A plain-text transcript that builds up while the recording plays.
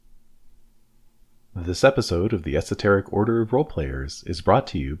This episode of the Esoteric Order of Roleplayers is brought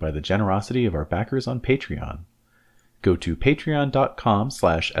to you by the generosity of our backers on Patreon. Go to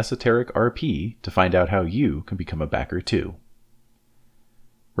patreon.com/esotericrp to find out how you can become a backer too.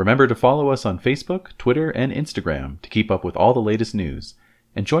 Remember to follow us on Facebook, Twitter, and Instagram to keep up with all the latest news,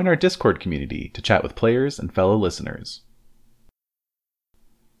 and join our Discord community to chat with players and fellow listeners.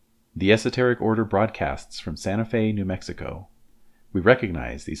 The Esoteric Order broadcasts from Santa Fe, New Mexico. We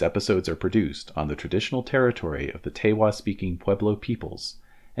recognize these episodes are produced on the traditional territory of the Tewa-speaking Pueblo peoples,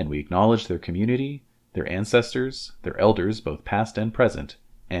 and we acknowledge their community, their ancestors, their elders both past and present,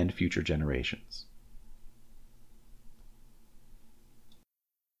 and future generations.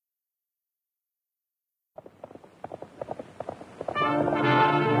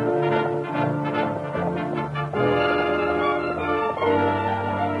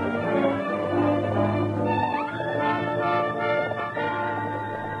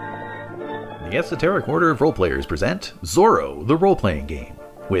 The Esoteric Order of Roleplayers present Zorro, the role-playing game,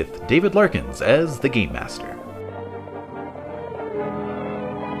 with David Larkins as the Game Master.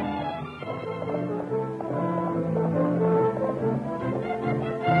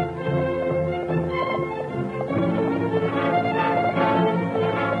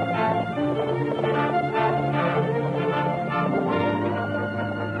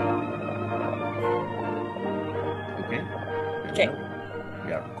 Okay. We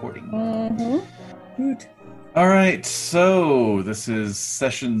got recording. Good. All right, so this is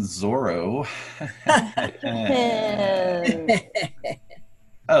session Zorro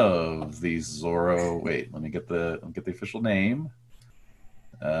of the Zorro. Wait, let me get the official name.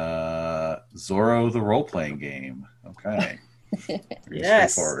 Zorro, the role-playing game. Okay. Pretty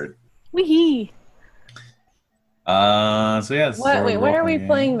straightforward. Wee. So yeah. Why are we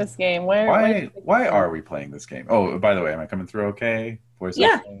playing this game? Why are we playing this game? Oh, by the way, am I coming through okay? Voice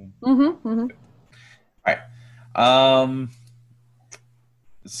yeah. Okay? All right.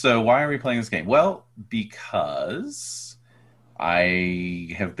 So why are we playing this game? Well, because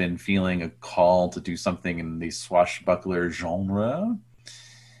I have been feeling a call to do something in the swashbuckler genre,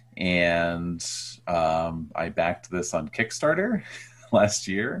 and I backed this on Kickstarter last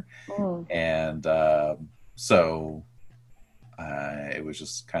year, and so it was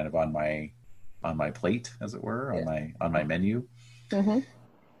just kind of on my plate, as it were, on my menu. And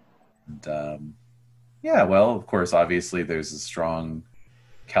yeah, well, of course, obviously there's a strong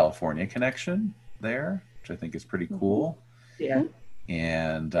California connection there, which I think is pretty cool. Yeah.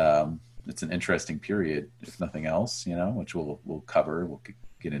 And it's an interesting period, if nothing else, which we'll cover, we'll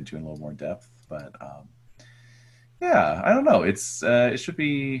get into in a little more depth. But yeah, I don't know. It should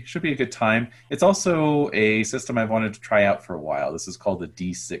be a good time. It's also a system I've wanted to try out for a while. This is called the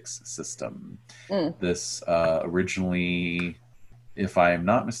D6 system. This originally, if I'm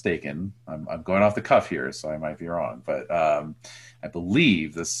not mistaken, I'm going off the cuff here, so I might be wrong, but I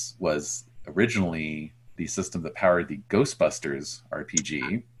believe this was originally the system that powered the Ghostbusters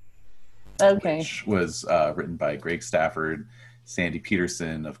RPG, which was written by Greg Stafford, Sandy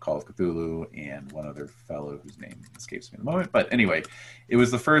Peterson of Call of Cthulhu, and one other fellow whose name escapes me in the moment. But anyway, it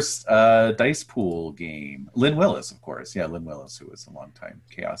was the first dice pool game. Lynn Willis, of course. Yeah, Lynn Willis, who was a longtime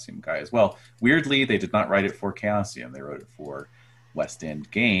Chaosium guy as well. Weirdly, they did not write it for Chaosium. They wrote it for West End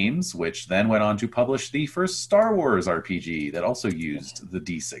Games, which then went on to publish the first Star Wars RPG that also used the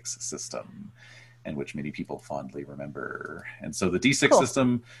D6 system, and which many people fondly remember. And so the D6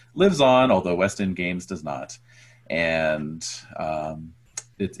 system lives on, although West End Games does not. And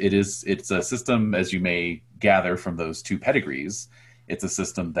it's a system, as you may gather from those two pedigrees, it's a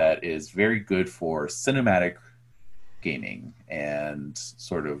system that is very good for cinematic gaming and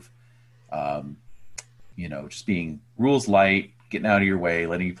sort of, just being rules light, getting out of your way,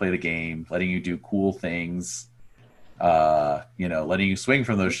 letting you play the game, letting you do cool things, letting you swing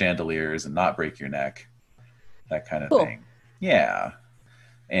from those chandeliers and not break your neck, that kind of thing. Yeah.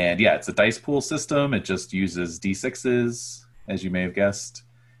 And yeah, it's a dice pool system. It just uses D6s, as you may have guessed.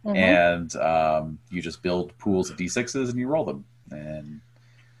 And you just build pools of D6s and you roll them. And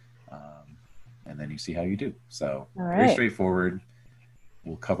then you see how you do. So very straightforward.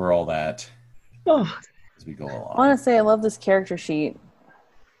 We'll cover all that as we go along. I want to say I love this character sheet.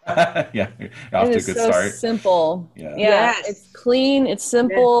 Yeah, off to a good start. Simple. Yeah. Yes. It's clean. It's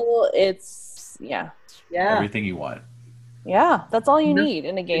simple. It's everything you want. Yeah, that's all you need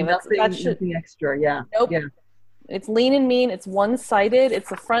in a game. Nothing extra. Yeah. Nope. Yeah. It's lean and mean. It's one-sided. It's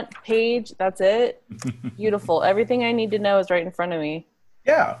the front page. That's it. Beautiful. Everything I need to know is right in front of me.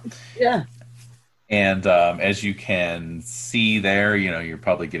 Yeah. Yeah. And as you can see there, you're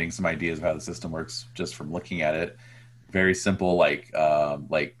probably getting some ideas of how the system works just from looking at it. Very simple, like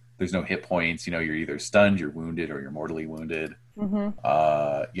there's no hit points. You know, you're either stunned, you're wounded, or you're mortally wounded. You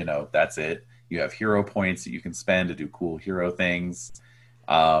know, that's it. You have hero points that you can spend to do cool hero things.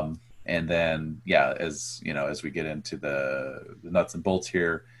 And then, yeah, as you know, as we get into the nuts and bolts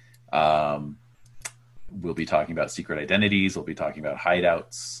here, we'll be talking about secret identities. We'll be talking about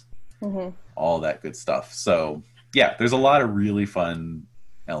hideouts, all that good stuff. So, yeah, there's a lot of really fun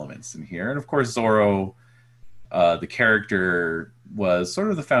elements in here. And of course, Zorro, the character, was sort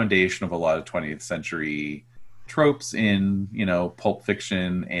of the foundation of a lot of 20th century tropes in, you know, pulp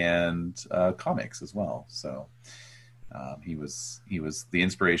fiction and comics as well. So he was the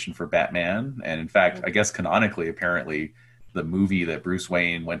inspiration for Batman. And in fact, I guess canonically, apparently, the movie that Bruce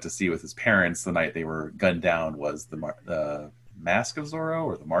Wayne went to see with his parents the night they were gunned down was the Mask of Zorro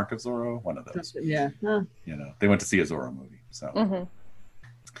or the Mark of Zorro, one of those. Yeah. Huh. You know, they went to see a Zorro movie. So,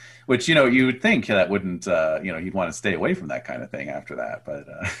 which, you know, you would think that wouldn't, you know, you'd want to stay away from that kind of thing after that. But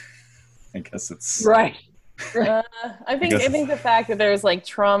I guess it's Right. I think the fact that there's like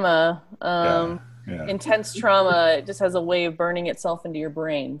trauma, intense trauma, it just has a way of burning itself into your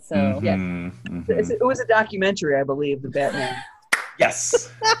brain. So It was a documentary, I believe, the Batman.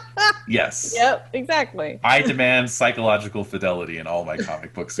 Yes. Yes. Yep, exactly. I demand psychological fidelity in all my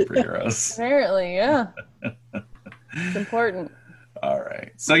comic book superheroes. Apparently, yeah. It's important. All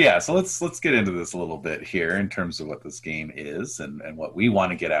right. So yeah, so let's get into this a little bit here in terms of what this game is and what we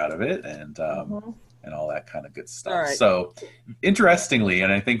want to get out of it and all that kind of good stuff. All right. So interestingly,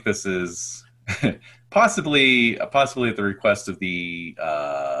 and I think this is possibly at the request of the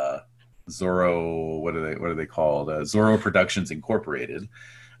Zorro, what are they called? Zorro Productions Incorporated.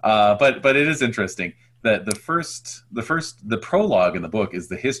 But it is interesting that the prologue in the book is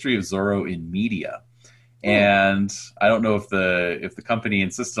the history of Zorro in media. And I don't know if the company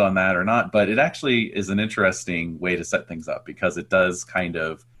insisted on that or not, but it actually is an interesting way to set things up because it does kind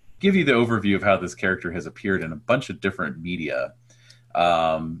of give you the overview of how this character has appeared in a bunch of different media,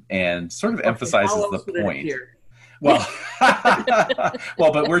 and sort of emphasizes the point. Well,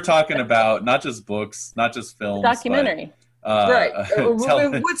 but we're talking about not just books, not just films, documentary. Right.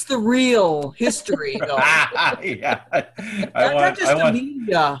 What's the real history, though? Yeah. I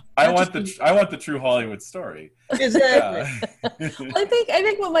want the true Hollywood story. Exactly. Well, I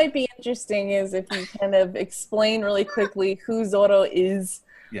think what might be interesting is if you kind of explain really quickly who Zorro is.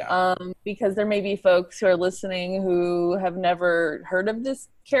 Yeah. Because there may be folks who are listening who have never heard of this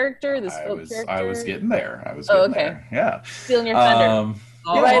character, character. I was getting there. There. Yeah. Stealing your thunder.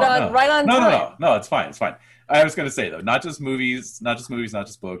 Right on time. No, it's fine. It's fine. I was going to say, though, not just movies, not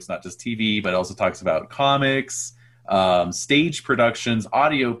just books, not just TV, but it also talks about comics, stage productions,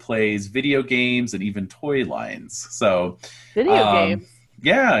 audio plays, video games, and even toy lines. So, video games?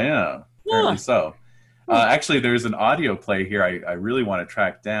 Yeah. Apparently so. Actually, there's an audio play here I really want to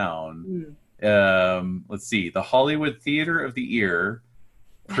track down. Let's see. The Hollywood Theater of the Ear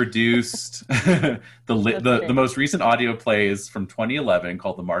produced the most recent audio play is from 2011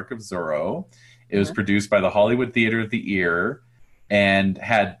 called The Mark of Zorro. It was produced by the Hollywood Theater of the Ear and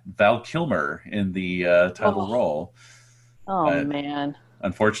had Val Kilmer in the title role. Oh, man.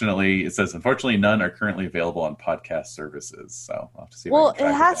 Unfortunately, it says, none are currently available on podcast services. So I'll have to see if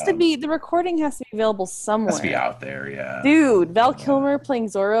it has to be, the recording has to be available somewhere. It has to be out there, yeah. Dude, Val Kilmer playing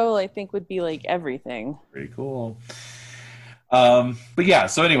Zorro, I think, would be like everything. Pretty cool. But yeah,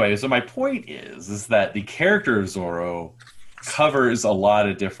 so anyway, so my point is that the character of Zorro covers a lot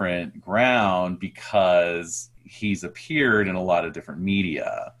of different ground because he's appeared in a lot of different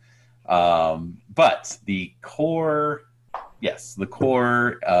media. But the core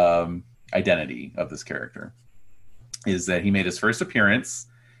identity of this character is that he made his first appearance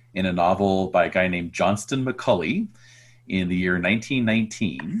in a novel by a guy named Johnston McCulley in the year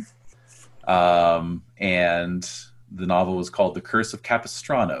 1919. And the novel was called The Curse of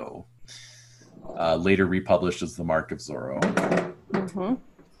Capistrano, later republished as The Mark of Zorro.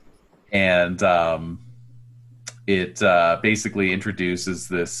 And it basically introduces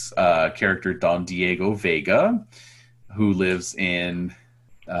this character, Don Diego Vega, who lives in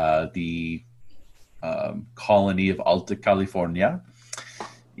the colony of Alta California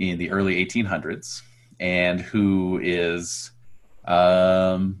in the early 1800s, and who is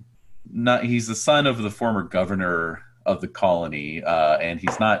he's the son of the former governor of the colony, and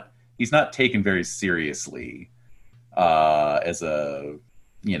he's not taken very seriously as an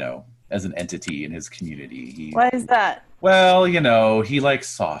entity in his community. Why is that? Well, he likes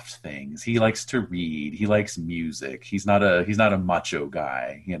soft things. He likes to read. He likes music. He's not a macho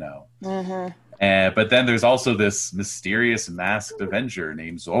guy, But then there's also this mysterious masked avenger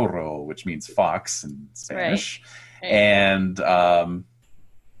named Zorro, which means fox in Spanish. Right. And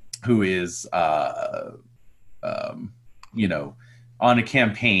who is, you know, on a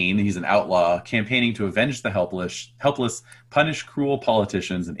campaign. He's an outlaw campaigning to avenge the helpless, punish cruel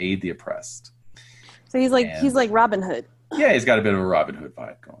politicians, and aid the oppressed. So he's like Robin Hood. Yeah, he's got a bit of a Robin Hood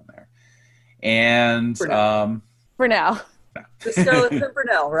vibe going there. And for now, the Scarlet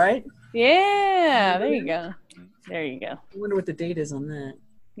Pimpernel, right? Yeah, there you go. There you go. I wonder what the date is on that.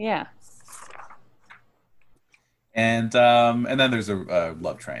 Yeah. And then there's a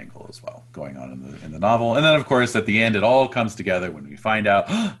love triangle as well going on in the novel. And then, of course, at the end, it all comes together when we find out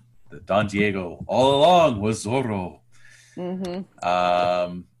that Don Diego all along was Zorro.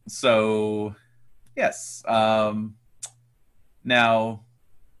 Mm-hmm. So, yes. Now,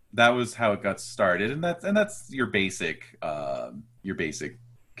 that was how it got started, and that's your basic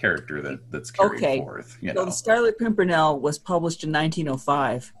character that's carried forth. You know, so the Scarlet Pimpernel was published in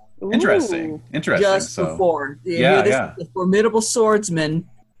 1905. Interesting. Just before. The formidable swordsman.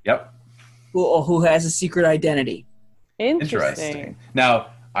 Yep. Who has a secret identity. Interesting.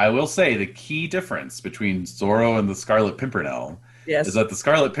 Now, I will say the key difference between Zorro and the Scarlet Pimpernel is that the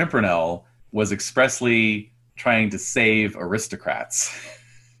Scarlet Pimpernel was expressly trying to save aristocrats,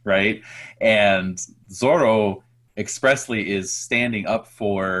 right? And Zorro expressly is standing up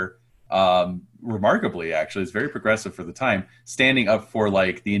for remarkably, actually, it's very progressive for the time, standing up for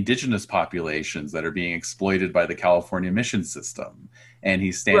like the indigenous populations that are being exploited by the California mission system. And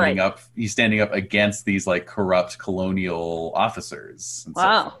he's standing up against these like corrupt colonial officers. And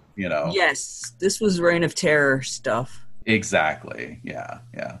wow. So, you know. Yes, this was Reign of Terror stuff. Exactly. Yeah.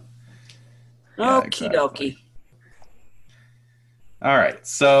 Okie dokie. All right.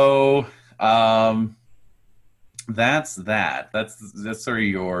 So that's that. That's sort of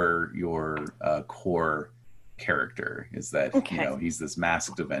your core character, is that you know he's this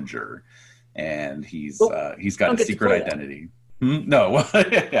masked Avenger, and he's got a secret identity. No,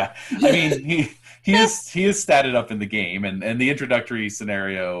 yeah. I mean he is statted up in the game, and the introductory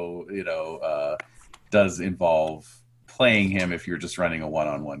scenario, you know, does involve playing him if you're just running a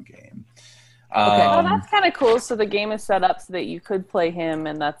one-on-one game. Oh, that's kind of cool. So the game is set up so that you could play him,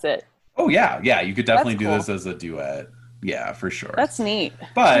 and that's it. Oh yeah, you could definitely do this as a duet. Yeah, for sure. That's neat.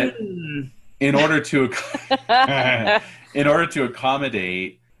 But in order to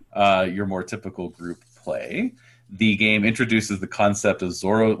accommodate your more typical group play, the game introduces the concept of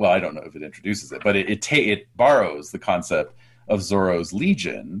Zorro. Well, I don't know if it introduces it, but it borrows the concept of Zorro's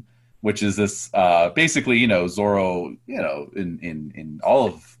Legion, which is this basically, you know, Zorro, you know, in all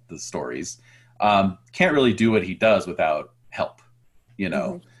of the stories, can't really do what he does without help, you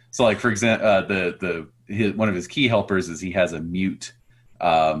know. Mm-hmm. So, like, for example, one of his key helpers is he has a mute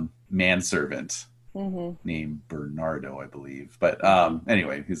manservant named Bernardo, I believe. But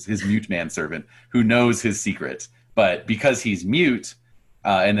anyway, his mute manservant who knows his secret. But because he's mute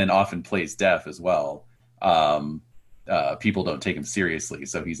and then often plays deaf as well, people don't take him seriously.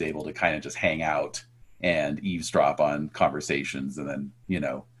 So he's able to kind of just hang out and eavesdrop on conversations. And then, you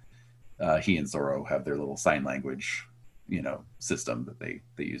know, he and Zorro have their little sign language, you know, system that they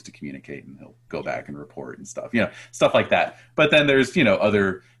use to communicate, and he'll go back and report and stuff, you know, stuff like that. But then there's, you know,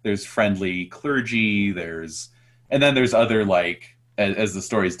 there's friendly clergy, and then there's other, like, as the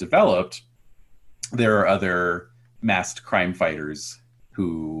story's developed, there are other masked crime fighters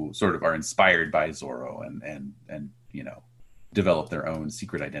who sort of are inspired by Zorro and you know, develop their own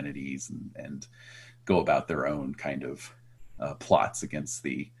secret identities and go about their own kind of plots against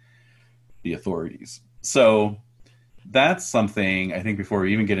the authorities. So that's something I think before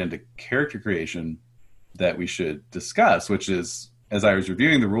we even get into character creation that we should discuss, which is, as I was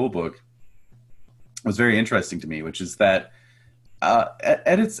reviewing the rule book, was very interesting to me, which is that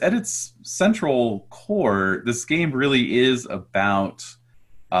at its central core, this game really is about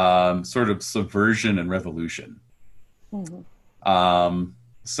sort of subversion and revolution. Mm-hmm.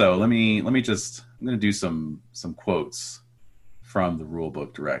 So let me just, I'm going to do some quotes from the rule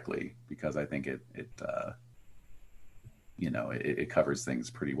book directly, because I think it you know, it covers things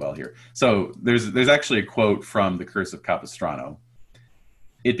pretty well here. So there's actually a quote from The Curse of Capistrano.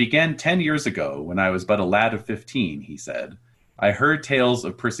 "It began 10 years ago when I was but a lad of 15, he said. I heard tales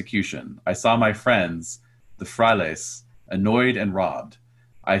of persecution. I saw my friends, the frailes, annoyed and robbed.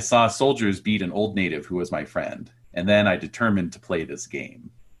 I saw soldiers beat an old native who was my friend. And then I determined to play this game."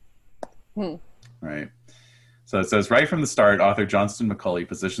 Right. So it says, right from the start, author Johnston McCulley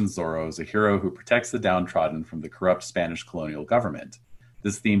positions Zorro as a hero who protects the downtrodden from the corrupt Spanish colonial government.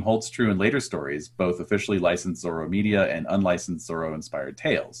 This theme holds true in later stories, both officially licensed Zorro media and unlicensed Zorro-inspired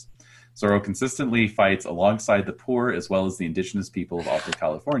tales. Zorro consistently fights alongside the poor as well as the indigenous people of Alta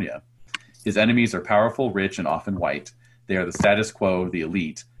California. His enemies are powerful, rich, and often white. They are the status quo, the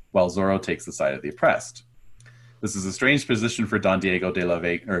elite, while Zorro takes the side of the oppressed. This is a strange position for Don Diego de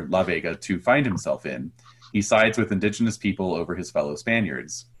La Vega to find himself in. He sides with indigenous people over his fellow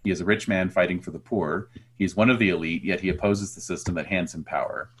Spaniards. He is a rich man fighting for the poor. He is one of the elite, yet he opposes the system that hands him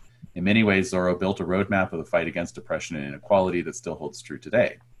power. In many ways, Zorro built a roadmap of the fight against oppression and inequality that still holds true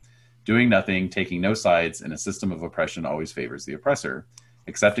today. Doing nothing, taking no sides in a system of oppression always favors the oppressor.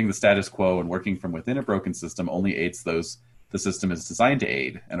 Accepting the status quo and working from within a broken system only aids those the system is designed to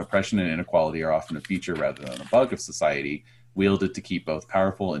aid, and oppression and inequality are often a feature rather than a bug of society, wielded to keep both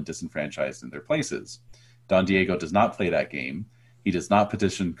powerful and disenfranchised in their places. Don Diego does not play that game. He does not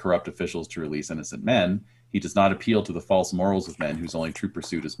petition corrupt officials to release innocent men. He does not appeal to the false morals of men whose only true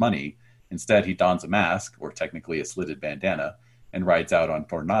pursuit is money. Instead, he dons a mask, or technically a slitted bandana, and rides out on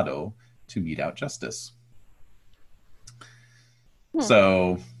Tornado to mete out justice.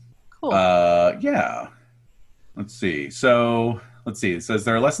 So, cool. Yeah. Let's see. It says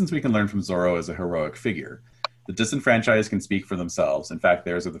there are lessons we can learn from Zorro as a heroic figure. The disenfranchised can speak for themselves. In fact,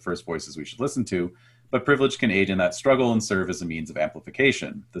 theirs are the first voices we should listen to, but privilege can aid in that struggle and serve as a means of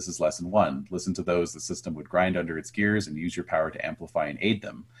amplification. This is lesson 1. Listen to those the system would grind under its gears and use your power to amplify and aid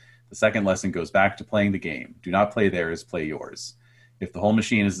them. The second lesson goes back to playing the game. Do not play theirs, play yours. If the whole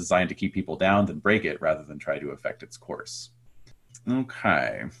machine is designed to keep people down, then break it rather than try to affect its course.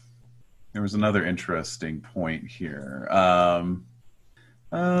 Okay. There was another interesting point here. Oh,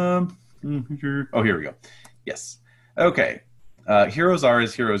 here we go. Yes. Okay. Heroes are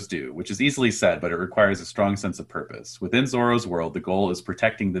as heroes do, which is easily said, but it requires a strong sense of purpose. Within Zorro's world, the goal is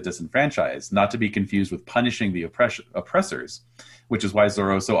protecting the disenfranchised, not to be confused with punishing the oppressors, which is why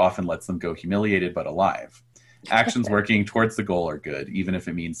Zorro so often lets them go humiliated but alive. Actions working towards the goal are good, even if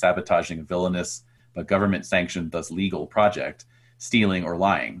it means sabotaging a villainous but government-sanctioned, thus legal project, stealing or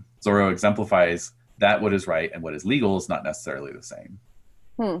lying. Zorro exemplifies that what is right and what is legal is not necessarily the same.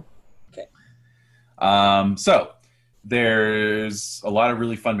 Okay. So there's a lot of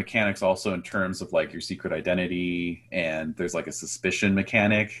really fun mechanics also in terms of like your secret identity, and there's like a suspicion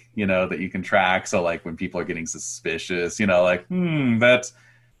mechanic, that you can track. So like when people are getting suspicious, like,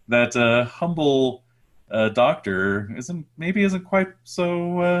 that humble doctor isn't quite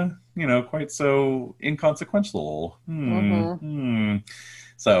so, quite so inconsequential.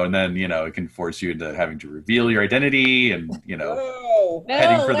 So, and then, it can force you into having to reveal your identity and,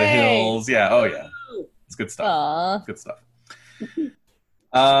 heading for the hills. Yeah. Oh, yeah. It's good stuff. Aww. Good stuff.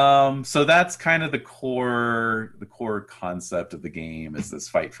 So that's kind of the core concept of the game is this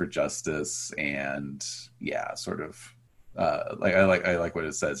fight for justice, and sort of I like what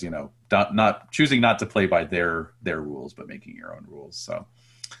it says, not choosing not to play by their rules, but making your own rules. So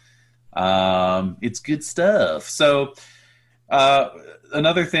it's good stuff. So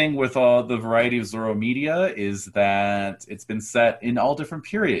another thing with all the variety of Zorro media is that it's been set in all different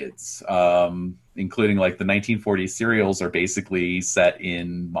periods, including like the 1940s serials are basically set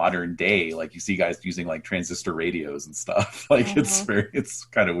in modern day. Like you see guys using like transistor radios and stuff. Like it's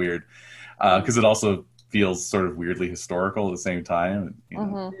kind of weird because it also feels sort of weirdly historical at the same time.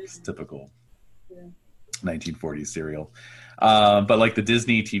 It's typical 1940s serial. But like the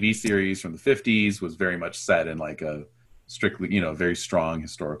Disney TV series from the 50s was very much set in like a strictly, very strong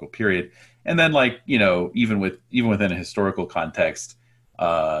historical period. And then like, even within a historical context,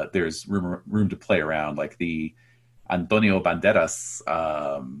 there's room to play around. Like the Antonio Banderas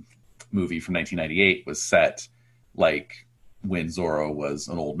movie from 1998 was set like when Zorro was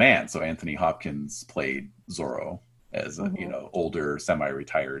an old man. So Anthony Hopkins played Zorro as a, older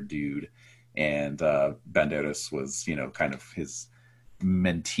semi-retired dude. And Banderas was, kind of his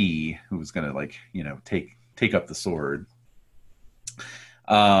mentee who was going to like, take up the sword.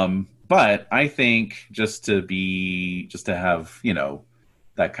 But I think just to have,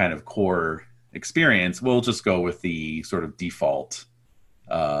 that kind of core experience, we'll just go with the sort of default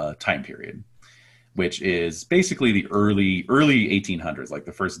time period, which is basically the early 1800s, like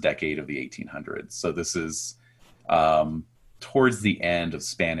the first decade of the 1800s. So this is towards the end of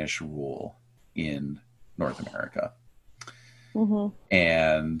Spanish rule in North America.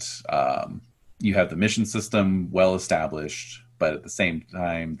 And you have the mission system well established, but at the same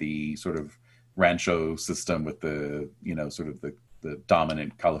time, the sort of rancho system with the, sort of the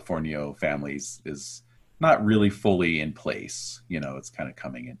dominant Californio families is not really fully in place. It's kind of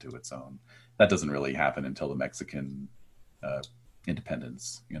coming into its own. That doesn't really happen until the Mexican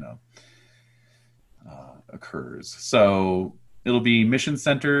independence, occurs. So it'll be mission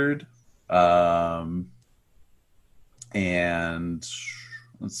centered. And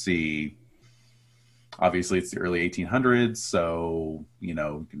let's see. Obviously, it's the early 1800s, so you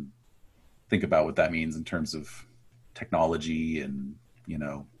can think about what that means in terms of technology and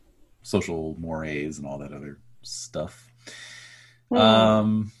social mores and all that other stuff.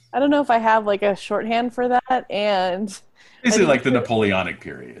 I don't know if I have like a shorthand for that, and basically like the Napoleonic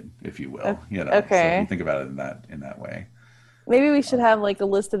period, if you will. Okay. So if you think about it in that way. Maybe we should have like a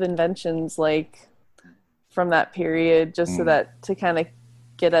list of inventions like from that period, just so that to kind of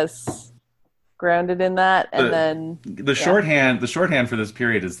get us grounded in that, and then the shorthand for this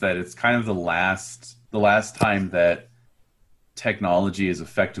period is that it's kind of the last time that technology is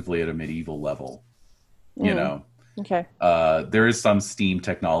effectively at a medieval level. Okay. There is some steam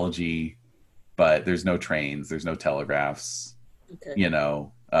technology, but there's no trains, there's no telegraphs. Okay.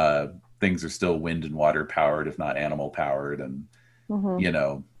 Things are still wind and water powered, if not animal powered, and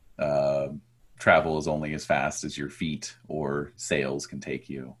travel is only as fast as your feet or sails can take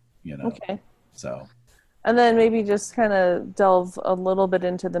you. Okay. So. And then maybe just kind of delve a little bit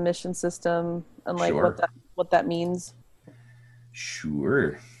into the mission system and like what that means.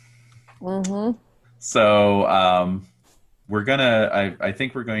 Sure. So we're gonna. I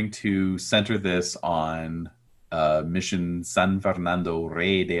think we're going to center this on Mission San Fernando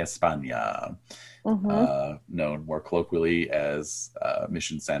Rey de España, known more colloquially as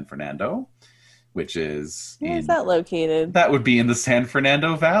Mission San Fernando, which is where is that located? That would be in the San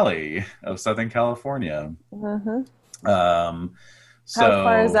Fernando Valley of Southern California. How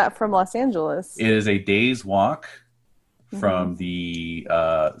far is that from Los Angeles? It is a day's walk from the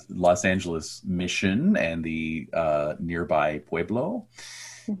Los Angeles Mission and the nearby Pueblo.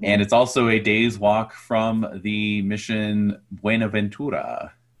 And it's also a day's walk from the Mission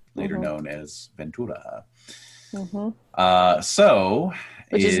Buenaventura, later known as Ventura. Which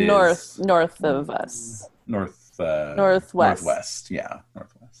is north of us. Northwest. Northwest, yeah,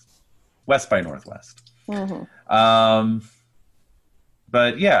 northwest. West by northwest.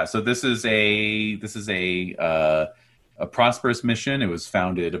 But yeah, so this is a prosperous mission. It was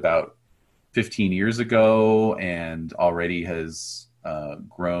founded about 15 years ago and already has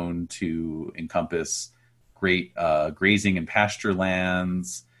grown to encompass great grazing and pasture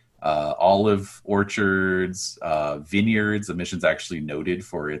lands, olive orchards, vineyards. The mission's actually noted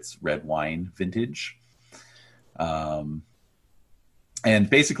for its red wine vintage.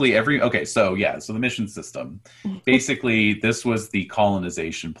 And basically so the mission system, basically this was the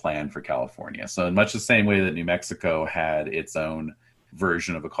colonization plan for California. So in much the same way that New Mexico had its own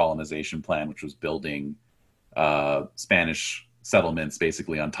version of a colonization plan, which was building Spanish settlements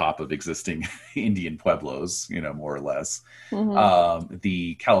basically on top of existing Indian pueblos, more or less.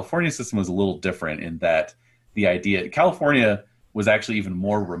 The California system was a little different in that California was actually even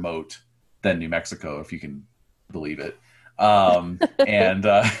more remote than New Mexico, if you can believe it. And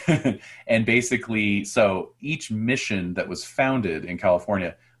basically, so each mission that was founded in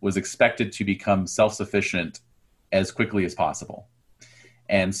California was expected to become self-sufficient as quickly as possible.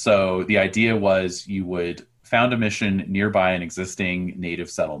 And so the idea was you would found a mission nearby an existing native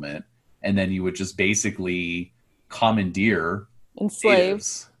settlement, and then you would just basically commandeer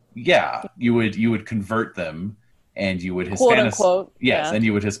enslaves. Yeah, you would convert them, and you would and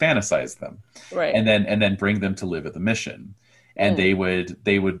you would Hispanicize them, right? And then bring them to live at the mission, and they would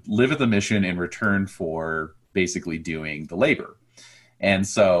live at the mission in return for basically doing the labor. And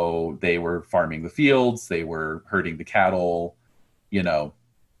so they were farming the fields, they were herding the cattle,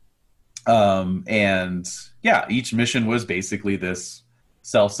 and yeah, each mission was basically this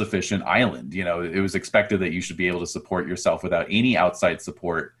self-sufficient island. It was expected that you should be able to support yourself without any outside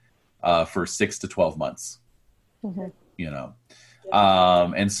support for 6 to 12 months.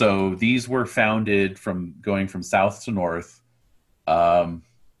 And so these were founded from going from south to north, up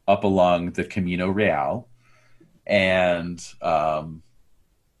along the Camino Real, and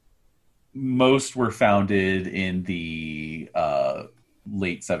most were founded in the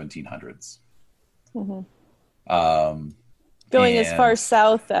late 1700s. Going as far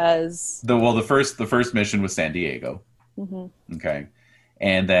south as the first mission was San Diego. Okay.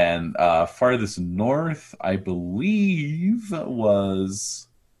 And then farthest north, I believe, was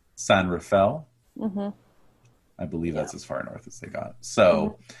San Rafael. I believe that's as far north as they got.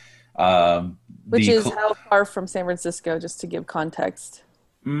 So, which is how far from San Francisco, just to give context?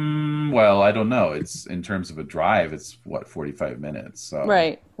 Well, I don't know. It's in terms of a drive, it's 45 minutes. So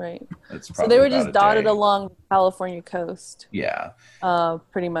right. So they were just dotted along the California coast. Yeah.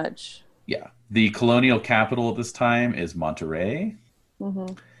 Pretty much. Yeah. The colonial capital at this time is Monterey.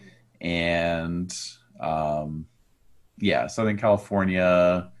 And Southern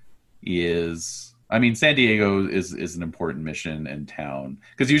California is, San Diego is an important mission and town,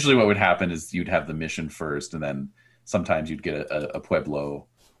 because usually what would happen is you'd have the mission first, and then sometimes you'd get a pueblo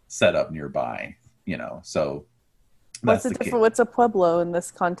set up nearby, so What's the difference? What's a pueblo in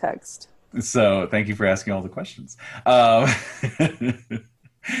this context? So thank you for asking all the questions. So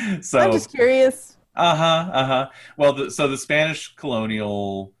I'm just curious. Well, so the Spanish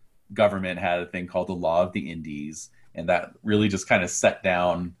colonial government had a thing called the Law of the Indies, and that really just kind of set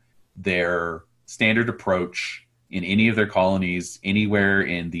down their standard approach in any of their colonies, anywhere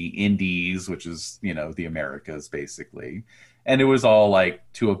in the Indies, which is, the Americas, basically. And it was all like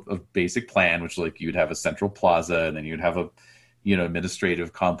to a basic plan, which like you'd have a central plaza, and then you'd have a,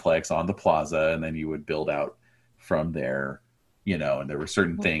 administrative complex on the plaza, and then you would build out from there, and there were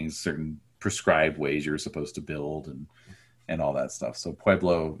certain things, certain prescribed ways you were supposed to build and all that stuff. So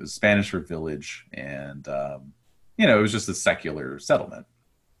pueblo is Spanish for village, and it was just a secular settlement.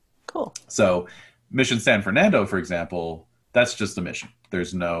 Cool. So Mission San Fernando, for example, that's just a mission.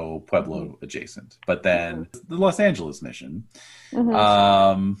 There's no pueblo adjacent. But then the Los Angeles mission,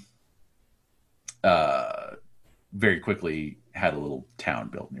 very quickly had a little town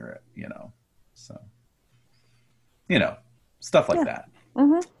built near it, So, stuff like that.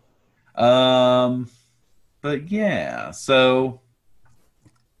 But yeah, so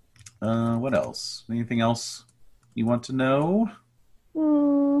what else? Anything else you want to know?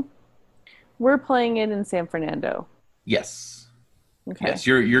 We're playing it in San Fernando. Yes. Okay. Yes,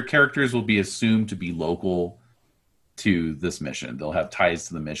 your characters will be assumed to be local to this mission. They'll have ties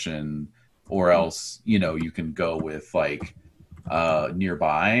to the mission, or else, you can go with like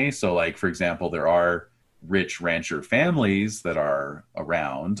nearby. So like, for example, there are rich rancher families that are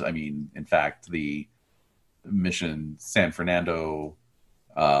around. I mean, in fact, the mission San Fernando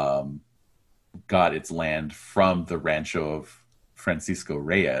got its land from the rancho of Francisco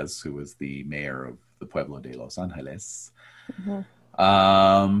Reyes, who was the mayor of the Pueblo de Los Angeles.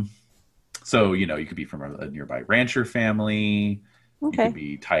 So, you could be from a nearby rancher family. Okay. You could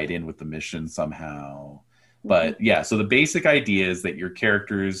be tied in with the mission somehow. But yeah, so the basic idea is that your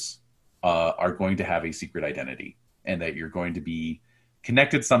characters are going to have a secret identity, and that you're going to be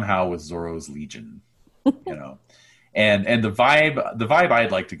connected somehow with Zorro's Legion, And the vibe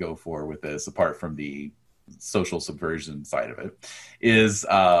I'd like to go for with this, apart from the social subversion side of it, is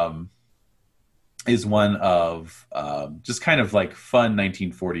one of just kind of like fun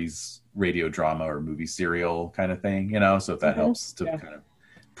 1940s radio drama or movie serial kind of thing, so if that helps to kind of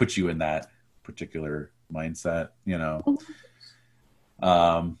put you in that particular mindset,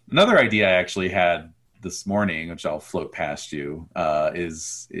 Another idea I actually had this morning, which I'll float past you,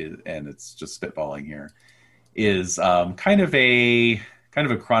 is and it's just spitballing here, is kind of a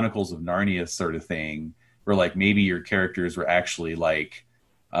Chronicles of Narnia sort of thing, where like maybe your characters were actually like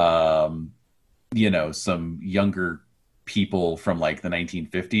some younger people from like the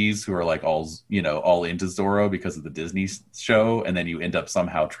 1950s who are like all into Zorro because of the Disney show, and then you end up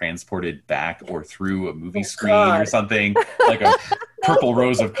somehow transported back or through a movie screen or something, like a Purple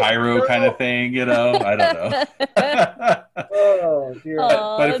Rose of Cairo kind of thing, I don't know. Oh dear.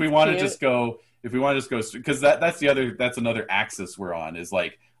 But if we want to just go, because that's another axis we're on, is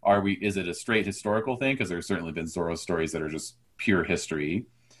like, is it a straight historical thing? Because there's certainly been Zorro stories that are just pure history.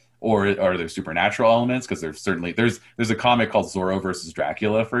 Or are there supernatural elements? Because there's a comic called Zorro versus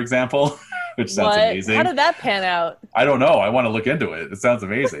Dracula, for example, which sounds amazing. How did that pan out? I don't know. I want to look into it. It sounds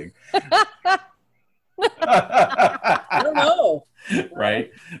amazing. I don't know. Right?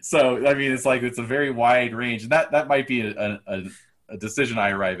 So, I mean, it's a very wide range. And that might be a decision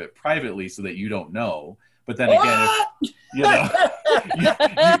I arrive at privately so that you don't know. But then again, you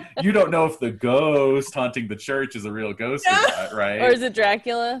don't know if the ghost haunting the church is a real ghost or not, right? Or is it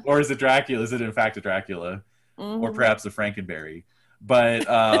Dracula? Is it in fact a Dracula? Or perhaps a Frankenberry? But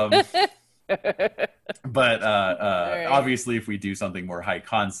Right. Obviously, if we do something more high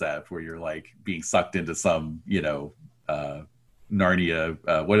concept, where you're like being sucked into some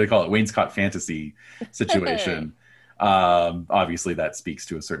Narnia, what do they call it, Wainscot fantasy situation. Obviously that speaks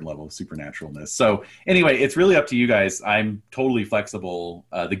to a certain level of supernaturalness. So anyway, it's really up to you guys. I'm totally flexible.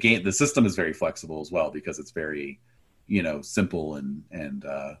 The system is very flexible as well, because it's very, simple and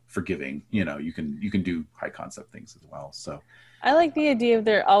forgiving. You can do high concept things as well. So I like the idea of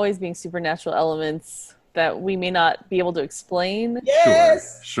there always being supernatural elements that we may not be able to explain.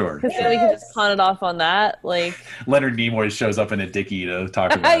 Yes! Sure. Because then we can just pawn it off on that. Like Leonard Nimoy shows up in a dickie to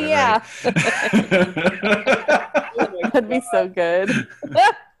talk about it. Yeah. Right? That'd be so good.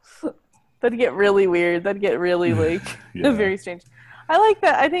 That'd get really weird. That'd get really very strange. I like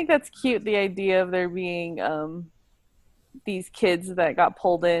that. I think that's cute, the idea of there being these kids that got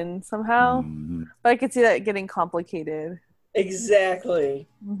pulled in somehow. Mm-hmm. But I could see that getting complicated. Exactly.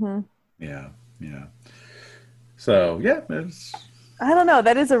 Mm-hmm. Yeah. So, yeah. I don't know.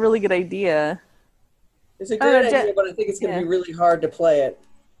 That is a really good idea. It's a great idea, but I think it's going to be really hard to play it.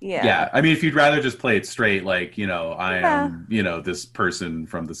 Yeah. I mean, if you'd rather just play it straight, like, I am, this person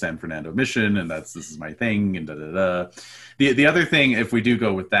from the San Fernando mission, and this is my thing, and da-da-da. The other thing, if we do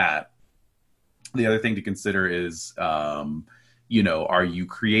go with that, the other thing to consider is, are you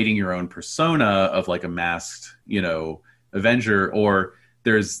creating your own persona of like a masked, Avenger, or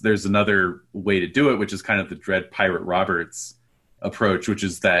there's another way to do it, which is kind of the Dread Pirate Roberts approach, which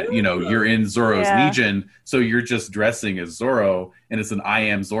is that you're in Zorro's Legion, so you're just dressing as Zorro, and it's an I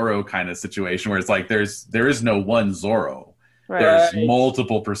am Zorro kind of situation where it's like there is no one Zorro. Right. There's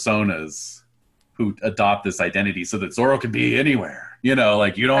multiple personas who adopt this identity so that Zorro can be anywhere.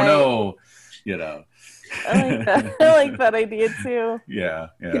 Like you don't know. I like that. I like that idea too. Yeah.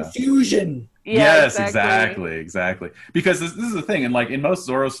 Confusion. Yeah, yes, exactly. Because this is the thing, and like in most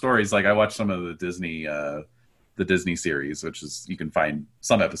Zorro stories, like I watched some of the Disney series, which is you can find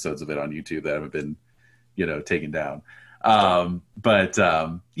some episodes of it on YouTube that haven't been, taken down. But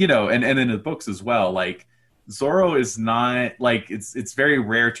and in the books as well, like Zorro is not like it's very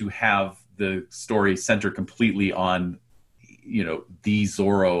rare to have the story center completely on, the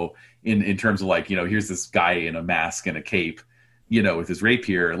Zorro in terms of like, here's this guy in a mask and a cape, with his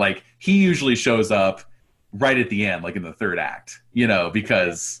rapier. Like he usually shows up right at the end, like in the third act,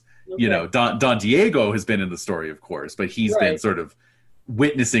 because Don Diego has been in the story, of course, but he's been sort of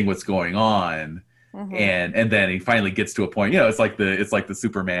witnessing what's going on, and then he finally gets to a point. It's like the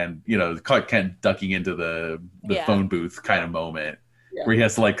Superman, Clark Kent ducking into the phone booth kind of moment, where he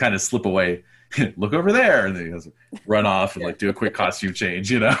has to like kind of slip away, look over there, and then he has to run off and like do a quick costume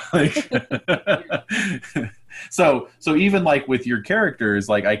change, like. So even like with your characters,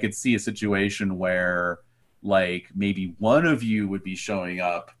 like I could see a situation where like maybe one of you would be showing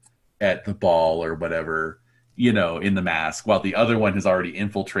up at the ball or whatever, in the mask, while the other one has already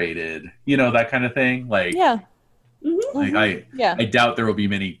infiltrated, that kind of thing. Like, I doubt there will be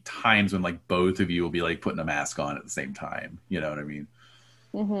many times when like both of you will be like putting a mask on at the same time. You know what I mean?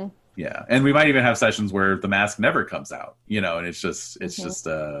 Mm-hmm. Yeah, and we might even have sessions where the mask never comes out, and it's just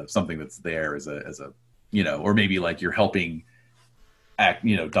something that's there as a or maybe like you're helping act,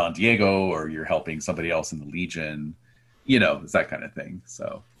 Don Diego, or you're helping somebody else in the Legion, it's that kind of thing.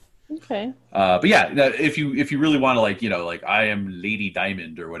 So. Okay. But yeah, if you really want to like, like I am Lady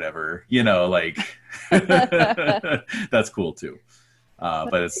Diamond or whatever, like that's cool too.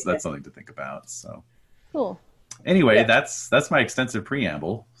 But that's something to think about. So cool. Anyway, that's my extensive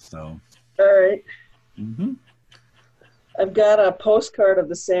preamble. So all right. Mm-hmm. I've got a postcard of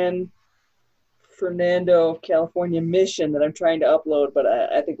the San Fernando, California mission that I'm trying to upload, but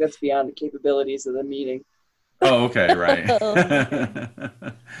I think that's beyond the capabilities of the meeting. Oh, okay, right.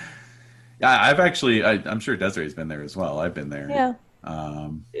 Yeah, I've actually. I'm sure Desiree's been there as well. I've been there. Yeah.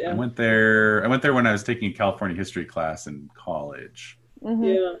 I went there when I was taking a California history class in college.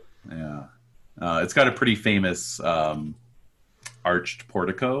 Mm-hmm. Yeah. It's got a pretty famous arched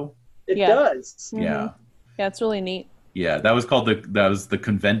portico. It does. Mm-hmm. Yeah. Yeah, it's really neat. Yeah, that was the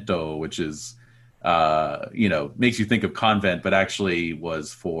convento, which is makes you think of convent, but actually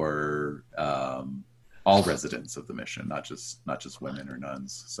was for all residents of the mission, not just women or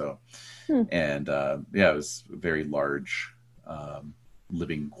nuns. So, and it was very large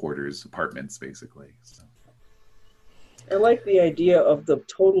living quarters, apartments, basically. So. I like the idea of the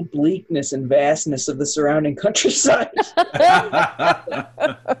total bleakness and vastness of the surrounding countryside. There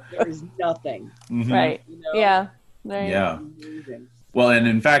is nothing. Mm-hmm. Right. Yeah. Right. Yeah. Amazing. Well, and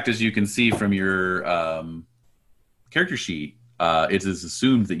in fact, as you can see from your character sheet, it is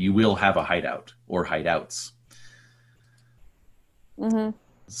assumed that you will have a hideout or hideouts. Mm-hmm.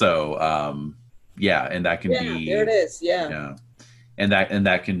 So, and that can be there. It is, yeah, and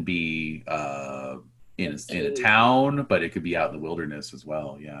that can be in a town, but it could be out in the wilderness as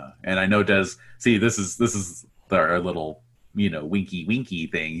well. Yeah, and I know Des. See, this is our little winky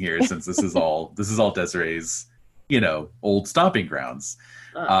thing here, since this is all Desiree's old stomping grounds.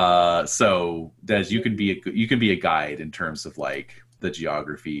 So Des, you can be a guide in terms of like the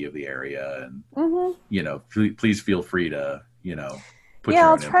geography of the area, and please feel free to put your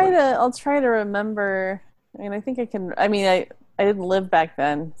own input. I'll try to remember. I mean, I think I can. I mean, I didn't live back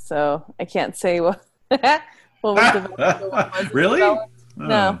then, so I can't say what was developed. What was really developed.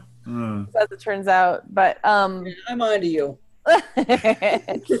 No, as it turns out. But I'm on to you.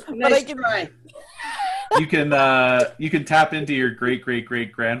 Nice try. You can tap into your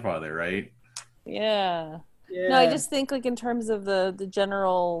great grandfather, right? Yeah. No, I just think like in terms of the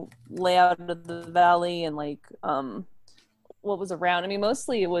general layout of the valley and like what was around. I mean,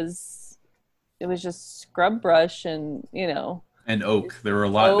 mostly it was just scrub brush and and oak. There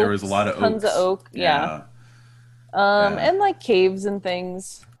was a lot of oaks. Tons of oak. Yeah. Yeah. And like caves and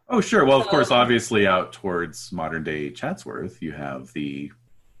things. Oh, sure. Well, of So, course, obviously, out towards modern day Chatsworth, you have the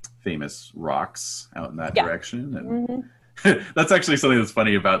famous rocks out in that yeah. direction, Hmm. and that's actually something that's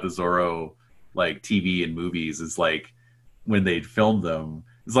funny about the Zorro like TV and movies is like when they'd filmed them,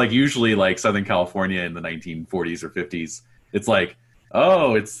 it's like usually like Southern California in the 1940s or 50s. It's like,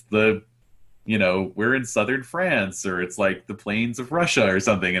 oh, it's the we're in southern France, or it's like the plains of Russia or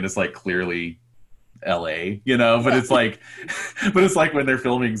something, and it's like clearly LA, but Yeah. it's like but it's like when they're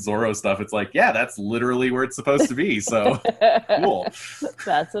filming Zorro stuff, it's like, yeah, that's literally where it's supposed to be. So cool.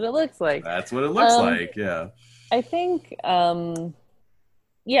 That's what it looks like. That's what it looks Um, like. Yeah. I think,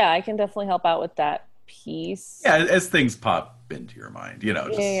 yeah, I can definitely help out with that piece. Yeah, as things pop into your mind, Yeah,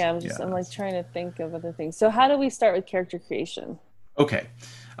 just yeah, yeah. I'm like trying to think of other things. So how do we start with character creation? Okay.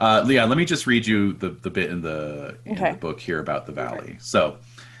 Leon, let me just read you the bit in the Okay. book here about the valley. So,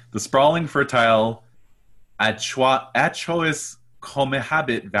 the sprawling, fertile Achois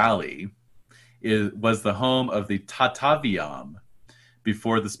Comehabit Valley was the home of the Tataviam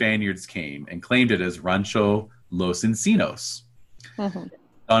before the Spaniards came and claimed it as Rancho Los Encinos. Hmm.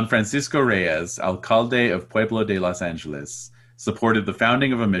 Don Francisco Reyes, alcalde of Pueblo de Los Angeles, supported the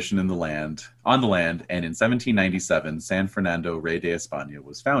founding of a mission on the land, and in 1797, San Fernando Rey de España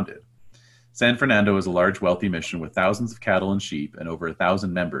was founded. San Fernando is a large, wealthy mission with thousands of cattle and sheep and over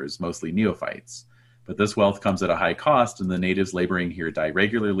 1,000 members, mostly neophytes. But this wealth comes at a high cost, and the natives laboring here die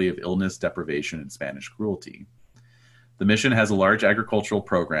regularly of illness, deprivation, and Spanish cruelty. The mission has a large agricultural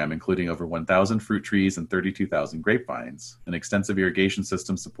program, including over 1,000 fruit trees and 32,000 grapevines. An extensive irrigation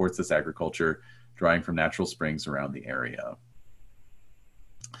system supports this agriculture, drawing from natural springs around the area.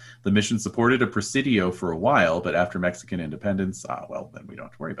 The mission supported a presidio for a while, but after Mexican independence, then we don't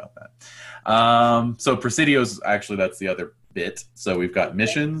have to worry about that. So presidios, actually, that's the other bit. So we've got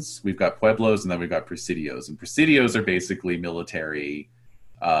missions, we've got pueblos, and then we've got presidios. And presidios are basically military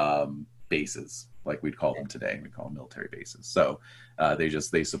bases, like we'd call them today. We call them military bases. So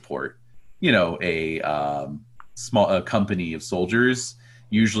they support, a small company of soldiers,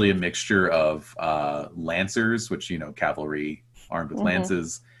 usually a mixture of lancers, which cavalry armed with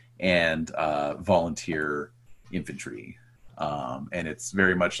lances, and volunteer infantry. And it's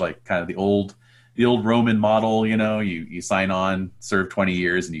very much like kind of the old Roman model. You sign on, serve 20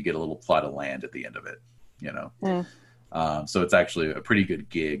 years, and you get a little plot of land at the end of it. So it's actually a pretty good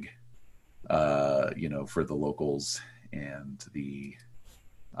gig, for the locals and the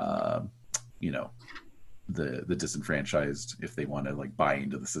the disenfranchised, if they want to like buy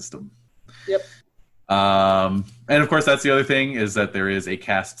into the system. Yep. And of course, that's the other thing, is that there is a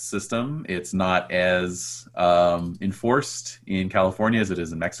caste system. It's not as enforced in California as it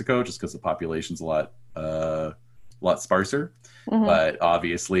is in Mexico, just because the population's a lot sparser. But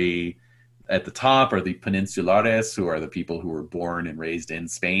obviously, at the top are the peninsulares, who are the people who were born and raised in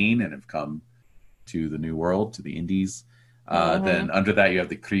Spain and have come to the New World, to the Indies. Then under that, you have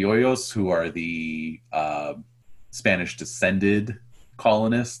the criollos, who are the Spanish-descended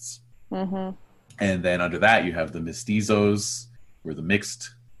colonists. And then under that, you have the mestizos, or the mixed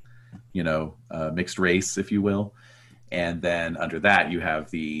race, if you will. And then under that, you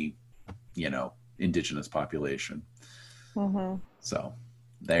have the, indigenous population. So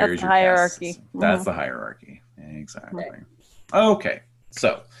there's That's your the hierarchy. That's the hierarchy. Exactly. Okay.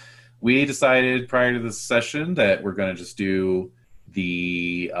 So we decided prior to this session that we're going to just do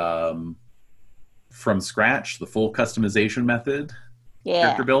the from scratch, the full customization method,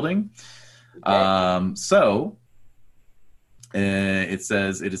 character building. Okay. So it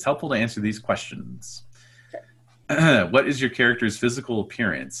says, it is helpful to answer these questions. What is your character's physical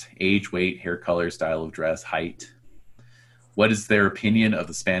appearance? Age, weight, hair color, style of dress, height? What is their opinion of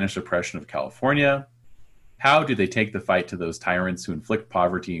the Spanish oppression of California? How do they take the fight to those tyrants who inflict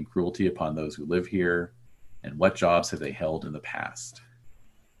poverty and cruelty upon those who live here? And what jobs have they held in the past?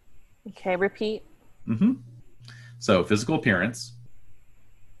 Okay, repeat. So physical appearance.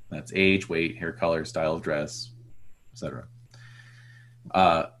 That's age, weight, hair color, style of dress, etc.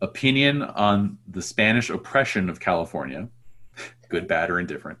 Opinion on the Spanish oppression of California. Good, bad, or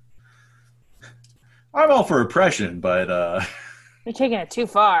indifferent. I'm all for oppression, but... You're taking it too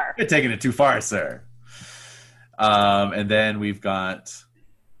far. You're taking it too far, sir. And then we've got,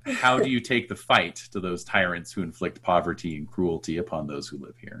 how do you take the fight to those tyrants who inflict poverty and cruelty upon those who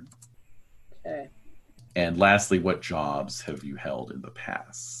live here? Okay. And lastly, what jobs have you held in the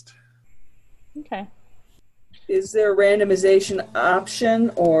past? Okay. Is there a randomization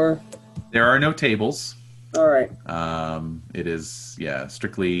option, or? There are no tables. All right. It is,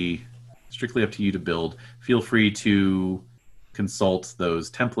 strictly up to you to build. Feel free to consult those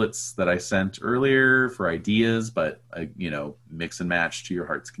templates that I sent earlier for ideas, but mix and match to your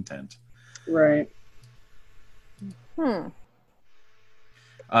heart's content. Right.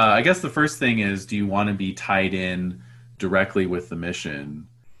 I guess the first thing is, do you want to be tied in directly with the mission,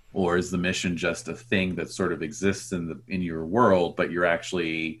 or is the mission just a thing that sort of exists in your world, but you're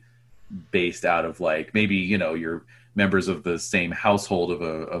actually based out of like maybe you're members of the same household of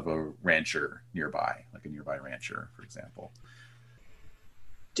a rancher nearby, like a nearby rancher, for example.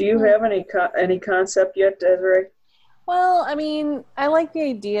 Do you have any concept yet, Desiree? Well, I mean, I like the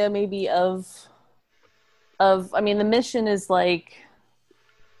idea maybe of I mean, the mission is like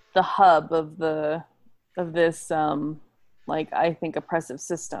the hub of this like, I think, oppressive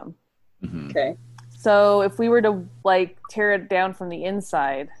system. Okay. So if we were to like tear it down from the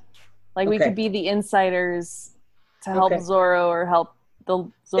inside, like we could be the insiders to help Zorro or help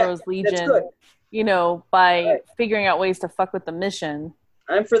the Zorro's Legion, by figuring out ways to fuck with the mission.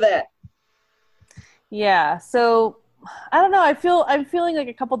 I'm for that. Yeah. So I don't know. I'm feeling like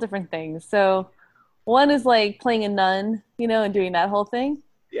a couple different things. So one is like playing a nun, and doing that whole thing.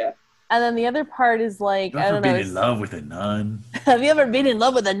 Yeah. And then the other part is like, I don't know. Been in love with a nun? Have you ever been in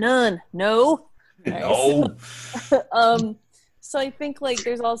love with a nun? No. No. So I think like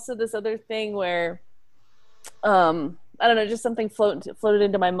there's also this other thing where, I don't know, just something floated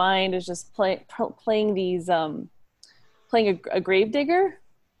into my mind is just playing these, playing a gravedigger.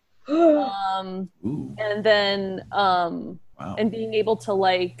 And then, wow. and being able to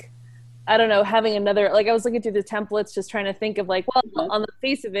like, I don't know, having another, like I was looking through the templates, just trying to think of like, well, on the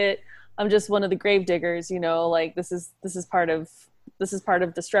face of it, I'm just one of the gravediggers, like this is part of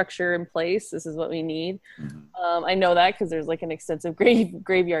the structure in place. This is what we need. I know that because there's like an extensive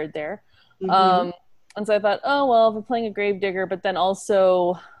graveyard there. And so I thought, oh, well, if we're playing a gravedigger, but then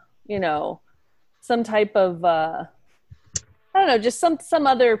also, some type of, I don't know, just some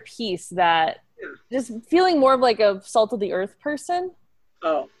other piece that just feeling more of like a salt of the earth person.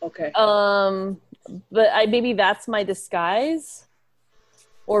 Oh, okay. But maybe that's my disguise,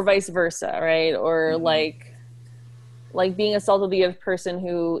 or vice versa, right? Or like being a salt of the earth person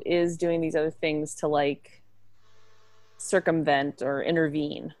who is doing these other things to like circumvent or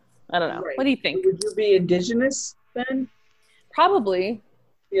intervene. I don't know. Right. What do you think? Would you be indigenous then? Probably.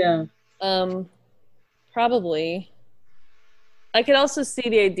 Yeah. Probably. I could also see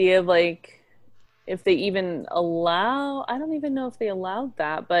the idea of like, if they even allow, I don't even know if they allowed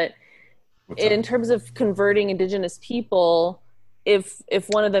that, but in terms of converting indigenous people, if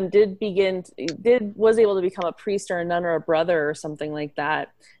one of them was able to become a priest or a nun or a brother or something like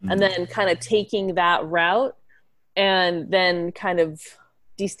that, and then kind of taking that route and then kind of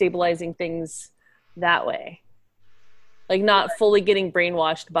destabilizing things that way, like not fully getting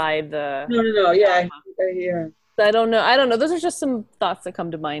brainwashed by the no yeah. I don't know, those are just some thoughts that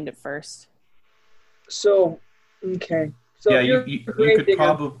come to mind at first. So okay. So yeah, you could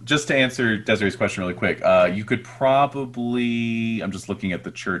probably, just to answer Desiree's question really quick, you could probably, I'm just looking at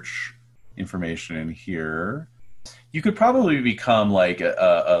the church information in here, you could probably become like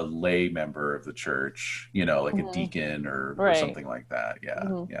a lay member of the church, like a deacon or something like that.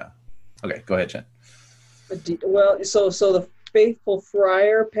 Yeah, yeah. Okay, go ahead, Jen. Well, so the faithful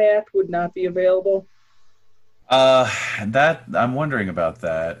friar path would not be available? That, I'm wondering about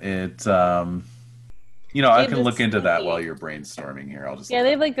that. It, I can look into that while you're brainstorming here. I'll just they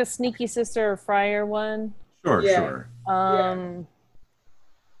have like the sneaky sister or friar one. Sure. And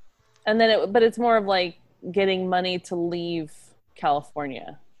then but it's more of like getting money to leave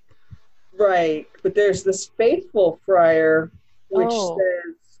California. Right, but there's this faithful friar, which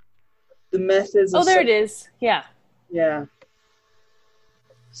says the methods. Oh, there it is. Yeah. Yeah.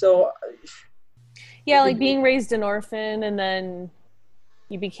 So. Yeah, like being raised an orphan, and then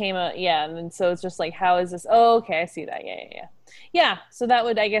you became and then so it's just like, how is this? Oh, okay, I see that. Yeah. So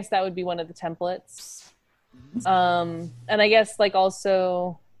I guess that would be one of the templates. And I guess like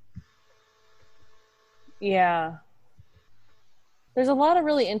also, there's a lot of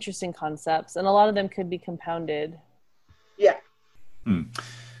really interesting concepts, and a lot of them could be compounded. Yeah.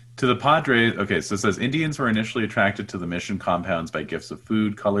 To the Padres, okay, so it says Indians were initially attracted to the mission compounds by gifts of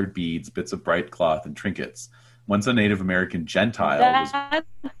food, colored beads, bits of bright cloth, and trinkets. Once a Native American Gentile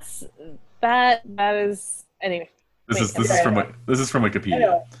that is anyway. This is from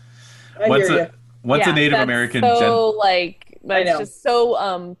Wikipedia. Once a Native American that's just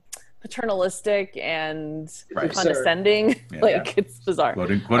so paternalistic and condescending. It's bizarre.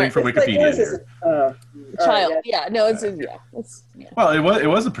 Quoting from Wikipedia. Well, it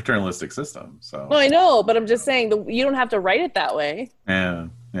was a paternalistic system. So. No, I know, but I'm just saying you don't have to write it that way. Yeah.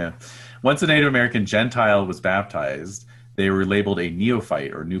 Once a Native American Gentile was baptized, they were labeled a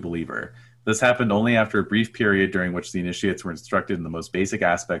neophyte or new believer. This happened only after a brief period during which the initiates were instructed in the most basic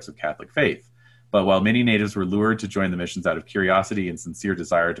aspects of Catholic faith. But while many natives were lured to join the missions out of curiosity and sincere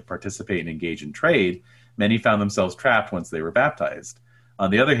desire to participate and engage in trade, many found themselves trapped once they were baptized.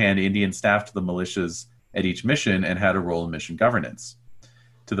 On the other hand, Indians staffed the militias at each mission and had a role in mission governance.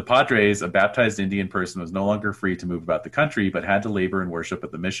 To the Padres, a baptized Indian person was no longer free to move about the country, but had to labor and worship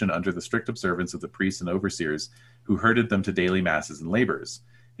at the mission under the strict observance of the priests and overseers who herded them to daily masses and labors.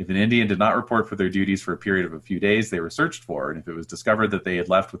 If an Indian did not report for their duties for a period of a few days, they were searched for, and if it was discovered that they had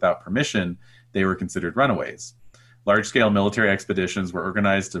left without permission, they were considered runaways. Large-scale military expeditions were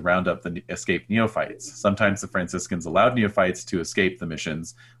organized to round up the escaped neophytes. Sometimes the Franciscans allowed neophytes to escape the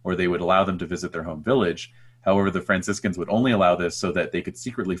missions, or they would allow them to visit their home village. However, the Franciscans would only allow this so that they could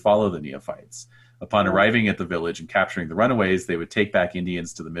secretly follow the neophytes. Upon arriving at the village and capturing the runaways, they would take back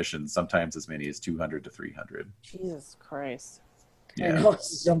Indians to the mission, sometimes as many as 200 to 300. Jesus Christ. Yeah. I know,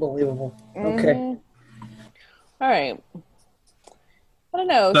 it's unbelievable. Okay. All right. I don't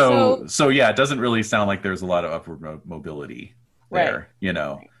know. So yeah, it doesn't really sound like there's a lot of upward mobility there, right. You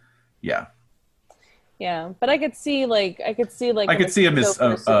know. Right. Yeah. Yeah, but I could see a mestizo.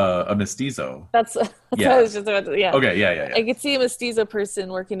 That's what I was just about to, yeah. Okay, yeah. I could see a mestizo person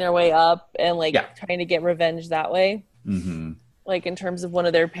working their way up and trying to get revenge that way. Mm-hmm. Like in terms of one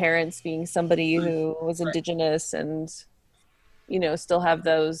of their parents being somebody who was indigenous and, still have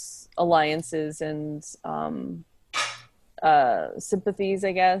those alliances and sympathies,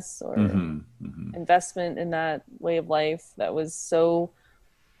 I guess, or investment in that way of life that was so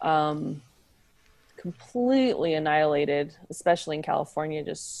completely annihilated, especially in California,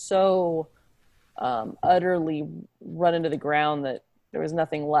 just so utterly run into the ground that there was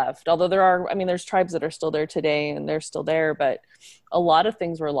nothing left. Although there's tribes that are still there today and they're still there, but a lot of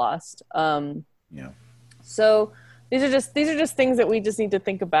things were lost. So these are just things that we just need to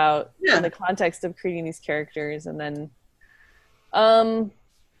think about in the context of creating these characters. And then, let's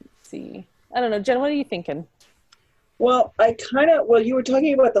see, I don't know, Jen, what are you thinking? Well, you were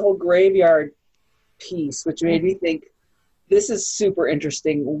talking about the whole graveyard piece, which made me think this is super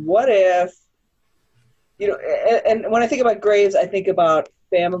interesting. What if, and when I think about graves, I think about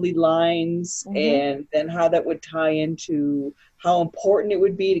family lines and then how that would tie into how important it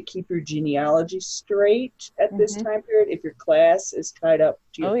would be to keep your genealogy straight at this time period if your class is tied up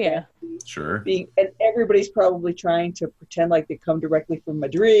to your family. Sure. And everybody's probably trying to pretend like they come directly from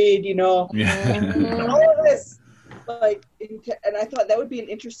Madrid, all of this. And I thought that would be an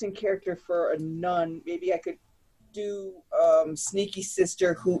interesting character for a nun. Maybe I could do Sneaky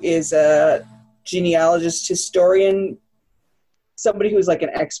Sister, who is a genealogist, historian, somebody who's like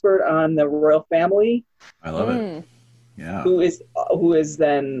an expert on the royal family. I love it. Yeah. Who is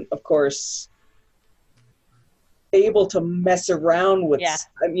then, of course, able to mess around with,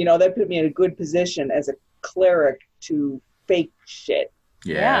 that put me in a good position as a cleric to fake shit.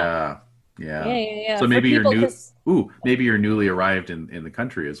 Yeah. So maybe you're newly arrived in the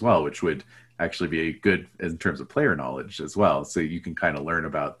country as well, which would actually be good in terms of player knowledge as well. So you can kind of learn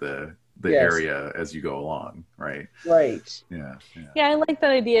about the area as you go along, right? Right. Yeah, I like that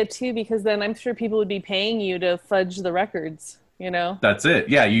idea too, because then I'm sure people would be paying you to fudge the records. That's it.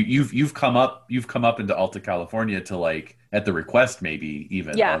 Yeah, you've come up into Alta California to at the request maybe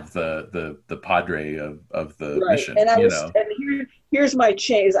even of the padre of the mission. And here's my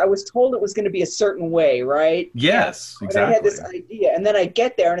change. I was told it was going to be a certain way, right? Yes, exactly. And I had this idea, and then I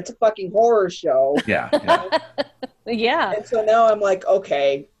get there and it's a fucking horror show. Yeah. Yeah. And so now I'm like,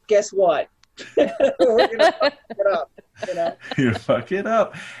 okay, guess what? We're gonna fuck it up. You fuck it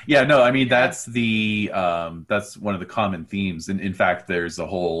up. Yeah, no, I mean that's that's one of the common themes. And in fact, there's a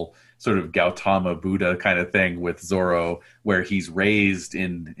whole sort of Gautama Buddha kind of thing with Zorro, where he's raised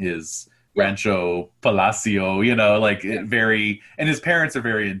in his Rancho Palacio, very, and his parents are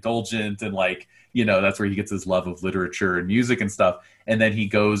very indulgent, and that's where he gets his love of literature and music and stuff. And then he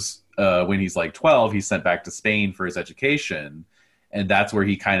goes when he's 12, he's sent back to Spain for his education. And that's where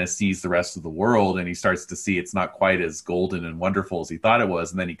he kind of sees the rest of the world, and he starts to see it's not quite as golden and wonderful as he thought it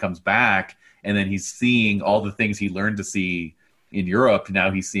was. And then he comes back, and then he's seeing all the things he learned to see in Europe. Now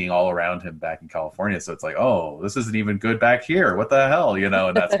he's seeing all around him back in California. So it's like, oh, this isn't even good back here. What the hell?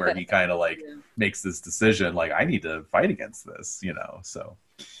 And that's where he kind of makes this decision, I need to fight against this, So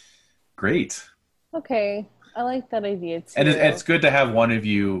great. Okay. I like that idea too. And it's good to have one of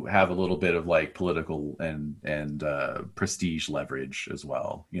you have a little bit of political and prestige leverage as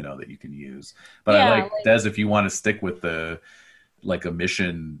well, that you can use. But I Des, if you want to stick with a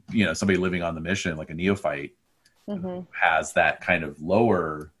mission, somebody living on the mission, like a neophyte, has that kind of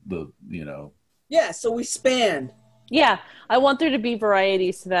lower Yeah, so we span. Yeah, I want there to be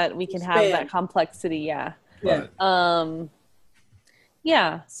variety so that we can have Span. that complexity. Yeah. Yeah.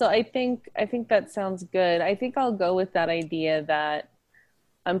 Yeah. So I think that sounds good. I think I'll go with that idea that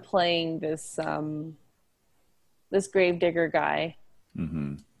I'm playing this gravedigger guy,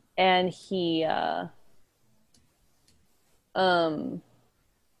 Mm-hmm. and he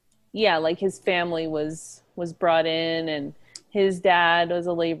yeah, like his family was brought in, and his dad was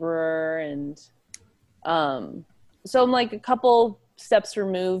a laborer, and so I'm like a couple steps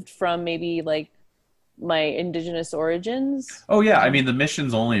removed from maybe like my indigenous origins. Oh yeah, I mean the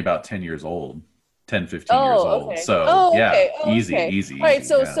mission's only about 10 years old, 10, 15 years Oh, old. okay. So Oh, yeah, okay. Oh, easy, okay. easy, All right. easy.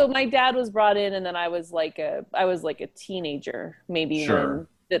 So, Yeah. so my dad was brought in, and then I was like a teenager, maybe Sure. when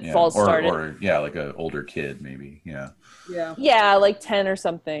that Yeah. falls started. Or yeah, like an older kid maybe. Yeah. Yeah. Yeah, like 10 or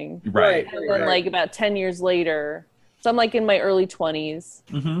something. Right. And then like about 10 years later, so I'm like in my early 20s.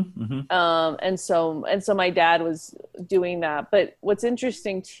 Mm-hmm. Mm-hmm. And so my dad was doing that. But what's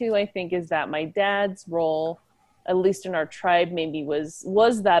interesting too, I think, is that my dad's role, at least in our tribe, maybe was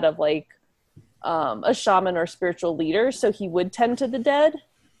that of like a shaman or spiritual leader. So he would tend to the dead.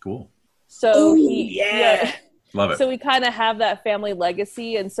 Cool. So yeah. Love it. So we kind of have that family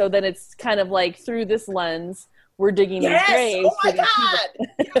legacy, and so then it's kind of like through this lens we're digging these graves. Oh my God!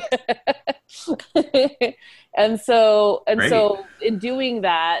 and so Great. in doing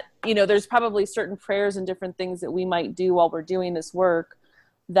that, there's probably certain prayers and different things that we might do while we're doing this work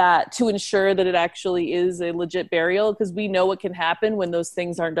that to ensure that it actually is a legit burial, because we know what can happen when those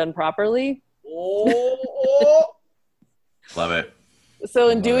things aren't done properly. Oh. Love it. So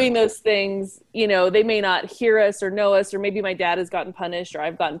in doing those things, they may not hear us or know us, or maybe my dad has gotten punished or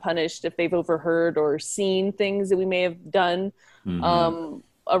I've gotten punished if they've overheard or seen things that we may have done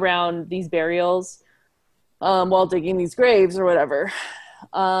around these burials while digging these graves or whatever.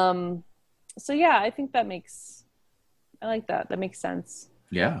 So yeah, I think I like that. That makes sense.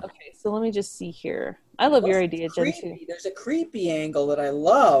 Yeah. Okay, so let me just see here. I love your idea, Jen, too. There's a creepy angle that I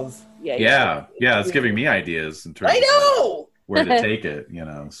love. Yeah. It's giving me ideas in terms I know! of where to take it,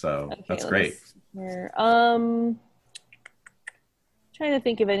 so Okay, that's great. Here. Trying to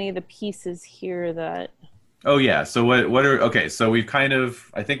think of any of the pieces here that. Oh yeah. So so we've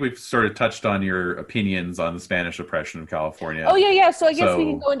I think we've sort of touched on your opinions on the Spanish oppression of California. Oh yeah. So I guess we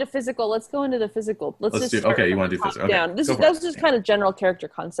can go into physical. Let's go into the physical. Let's just do. Okay, you want to do physical? Okay. Down. That's just kind of general character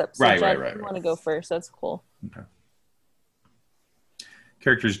concepts. So Right. You want to go first? That's cool. Okay.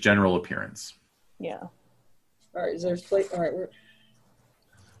 Character's general appearance. Yeah. All right. Is there plate? All right.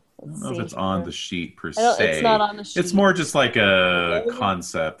 I don't know if it's on the sheet per se. It's not on the sheet. It's more just like a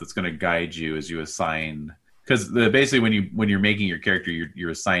concept that's going to guide you as you assign. Because basically, when you're making your character,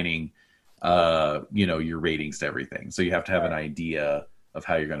 you're assigning, your ratings to everything. So you have to have an idea of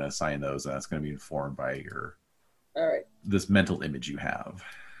how you're going to assign those, and that's going to be informed by this mental image you have.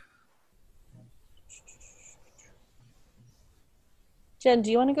 Jen,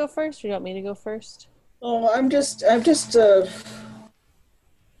 do you want to go first, or do you want me to go first? Oh, I'm just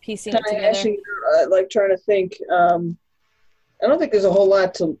piecing it together. Actually, like trying to think. I don't think there's a whole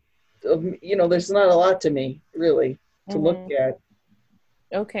lot to. There's not a lot to me really to look at.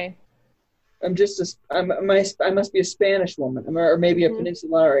 Okay. I'm just I must be a Spanish woman, or maybe a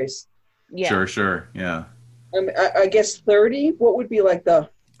Peninsulares. Yeah. Sure. Yeah. I guess 30. What would be like the?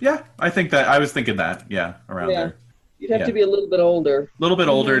 Yeah, I think that I was thinking that. Yeah, around there. You'd have to be a little bit older. A little bit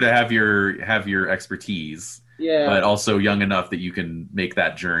older to have your expertise. Yeah. But also young enough that you can make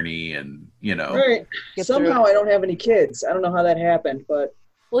that journey, and Right. Somehow I don't have any kids. I don't know how that happened, but.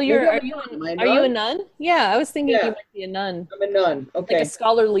 Well, are you a nun? Yeah, I was thinking you might be a nun. I'm a nun. Okay. Like a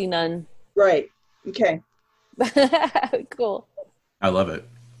scholarly nun. Right. Okay. Cool. I love it.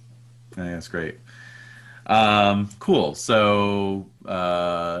 I think that's great. Cool. So,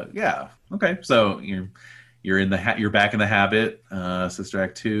 okay. So you're back in the habit, Sister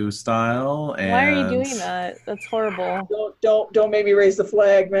Act 2 style. And why are you doing that? That's horrible. Don't make me raise the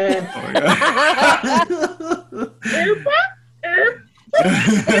flag, man.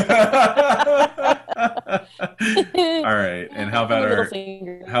 All right. And how about our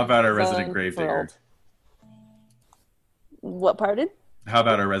resident gravedigger? What, pardon? How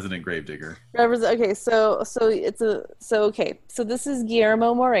about our resident gravedigger? Okay, so this is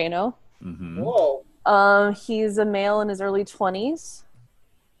Guillermo Moreno. Mm-hmm. Whoa. He's a male in his early 20s.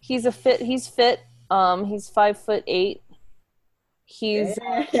 He's fit. He's 5'8". He's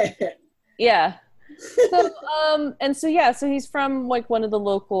yeah. So he's from like one of the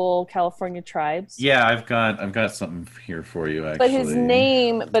local California tribes. Yeah, I've got something here for you actually.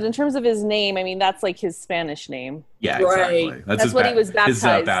 But in terms of his name, I mean that's like his Spanish name. Yeah, exactly. That's what he was baptized.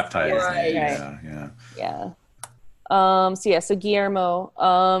 His baptized right. name. Yeah. So Guillermo.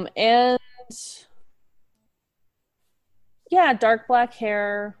 And yeah, dark black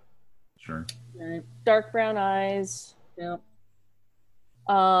hair, Sure. Right. dark brown eyes. Yeah.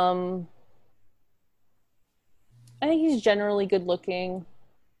 Um, I think he's generally good looking,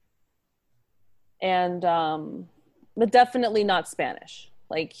 and but definitely not Spanish.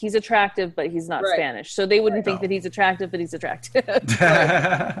 Like he's attractive, but he's not Right. Spanish. So they wouldn't think No. that he's attractive, but he's attractive.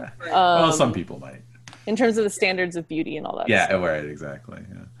 Well, some people might. In terms of the standards of beauty and all that. Yeah, stuff. right, exactly.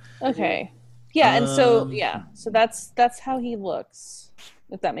 Yeah. Okay. Yeah, and so Um, so that's how he looks,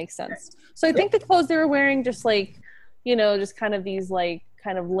 if that makes sense. So I think the clothes they were wearing just like, just kind of these like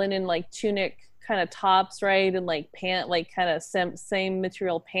kind of linen like tunic kind of tops, right? And like like kind of same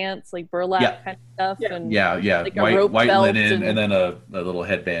material pants, like burlap Yeah. kind of stuff. Yeah. And Yeah. like a rope White belt linen and then a little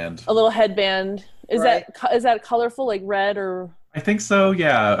headband. a little headband. Is Right. that colorful, like red or? I think so.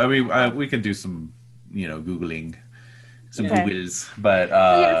 Yeah. I mean, we can do some, Googling, some Okay. Googles, but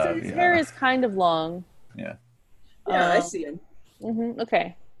So his hair is kind of long. yeah. Yeah, I see him.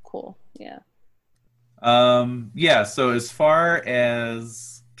 Okay. Cool. Yeah. Yeah. So as far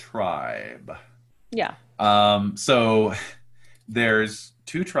as tribe, Yeah. so there's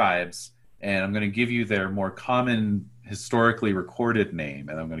two tribes, and I'm going to give you their more common historically recorded name,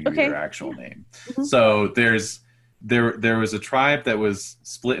 and I'm going to give you their actual name. So there was a tribe that was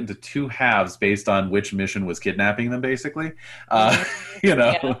split into two halves based on which mission was kidnapping them, basically.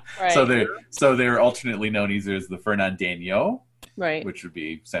 Yeah, right. So they're alternately known either as the Fernandino, Right. which would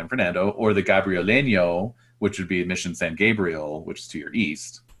be San Fernando, or the Gabrieleno, which would be Mission San Gabriel, which is to your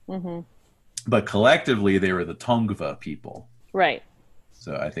east. But collectively, they were the Tongva people. Right.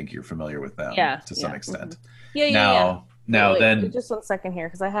 So I think you're familiar with them to some extent. Yeah. Now Wait, then, just 1 second here,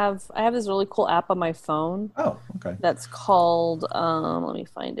 because I have this really cool app on my phone. Oh, okay. That's called let me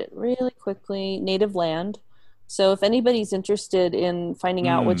find it really quickly. Native Land. So if anybody's interested in finding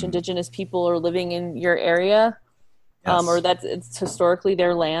out which indigenous people are living in your area, or that it's historically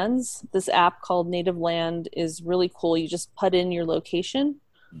their lands, this app called Native Land is really cool. You just put in your location,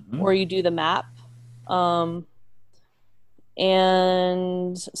 or you do the map.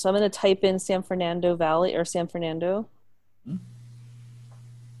 And so I'm going to type in San Fernando Valley or San Fernando.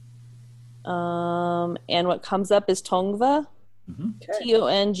 And what comes up is Tongva,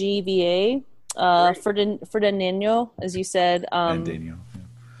 Tongva, Fernandino, as you said. Fernandino.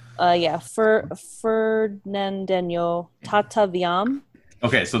 Fernandino, Tataviam.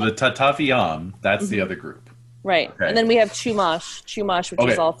 Okay, so the Tataviam, that's the other group. Right. Okay. And then we have Chumash, which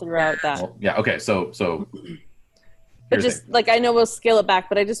is all throughout that. Well, yeah, okay, so but just like I know we'll scale it back,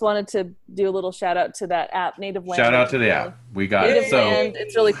 but I just wanted to do a little shout out to that app, Native Land. Shout out to the app. We got Native it. So Land,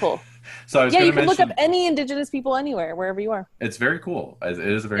 it's really cool. So I was you going to can mention, look up any indigenous people anywhere, wherever you are. It's very cool. It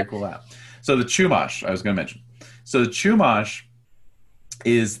is a very cool app. So the Chumash, I was going to mention. So the Chumash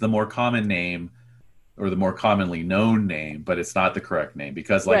is the more common name, or the more commonly known name, but it's not the correct name,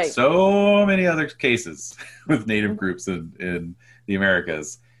 because like so many other cases with native groups in the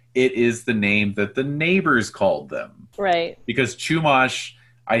Americas, it is the name that the neighbors called them. Right. Because Chumash,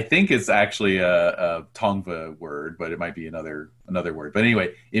 I think, is actually a Tongva word, but it might be another word. But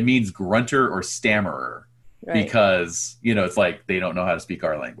anyway, it means grunter or stammerer. Right. Because, it's like they don't know how to speak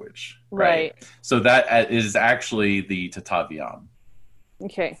our language. Right. So that is actually the Tataviam.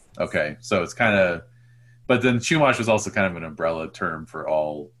 Okay. So it's kind of, but then Chumash was also kind of an umbrella term for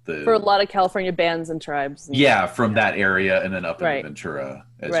a lot of California bands and tribes. From that area and then up into Ventura,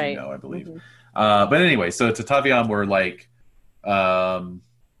 as you know, I believe. But anyway, so Tataviam were like,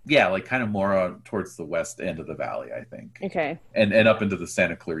 like kind of more towards the west end of the valley, I think. Okay. And up into the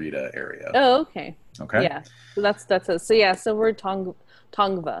Santa Clarita area. Oh, okay. Okay. Yeah. So that's it. So we're Tongva.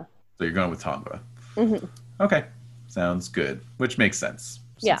 So you're going with Tongva. Okay. Sounds good. Which makes sense.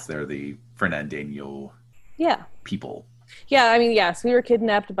 Since they're the Fernandino people. Yeah, I mean, yes, we were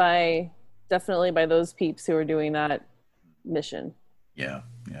kidnapped definitely by those peeps who were doing that mission. Yeah.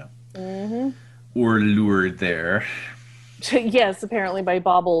 Or lured there. Yes, apparently by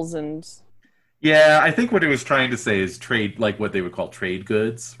baubles and... Yeah, I think what it was trying to say is trade, like what they would call trade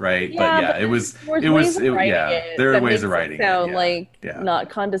goods, right? Yeah, but there are ways of writing it. Sound like not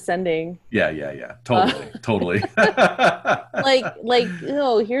condescending. Yeah. Totally.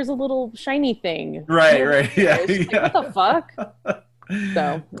 Here's a little shiny thing. Right. Yeah. What the fuck?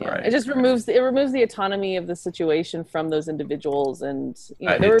 So it just removes the autonomy of the situation from those individuals, and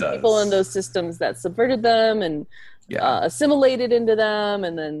there were people in those systems that subverted them and assimilated into them,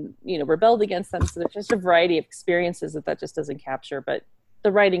 and then rebelled against them. So there's just a variety of experiences that just doesn't capture. But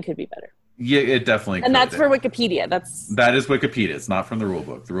the writing could be better. Yeah, it definitely. And that's for Wikipedia. That is Wikipedia. It's not from the rule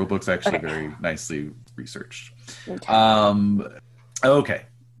book. The rule book's actually very nicely researched. Okay. Okay.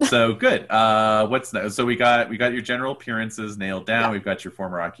 So good. What's next? So we got your general appearances nailed down. Yeah. We've got your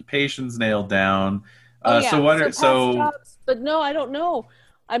former occupations nailed down. Yeah. So what are past jobs, but no, I don't know.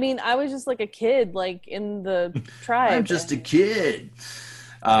 I mean, I was just like a kid, like in the tribe. I'm just a kid.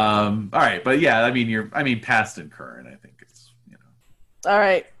 All right, but yeah, I mean, past and current. I think it's All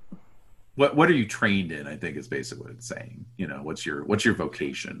right. What are you trained in? I think is basically what it's saying. What's your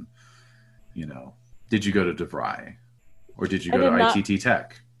vocation? Did you go to DeVry, or did you go to ITT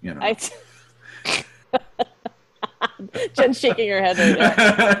Tech? Jen's shaking her head right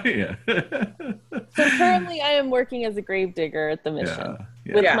now. Yeah. So currently, I am working as a grave digger at the mission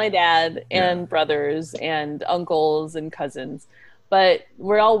with my dad and brothers and uncles and cousins. But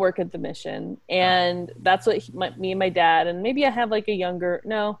we all work at the mission, and that's what me and my dad, and maybe I have like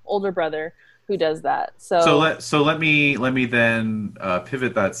older brother who does that. So let me then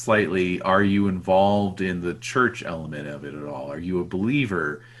pivot that slightly. Are you involved in the church element of it at all? Are you a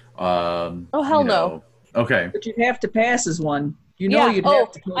believer? Oh hell no. Okay. But you'd have to pass as one. You'd have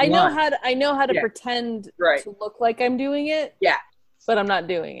to. I know how to pretend to look like I'm doing it. Yeah. But I'm not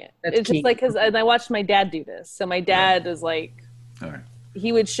doing it. That's it's just like because I watched my dad do this. So my dad is like. All right.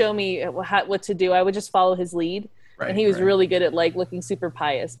 He would show me what to do. I would just follow his lead. Right, and he was really good at like looking super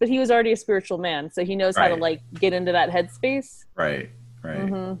pious, but he was already a spiritual man. So he knows how to like get into that headspace. Right.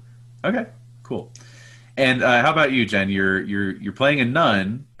 Mm-hmm. Okay, cool. And how about you, Jen? You're playing a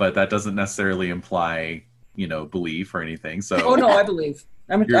nun, but that doesn't necessarily imply, belief or anything. So oh no, I believe.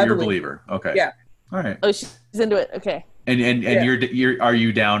 You're a believer. Okay. Yeah. All right. Oh, she's into it. Okay. And you're are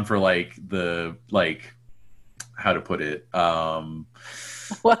you down for like the how to put it?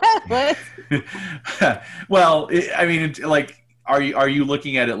 What? Well, are you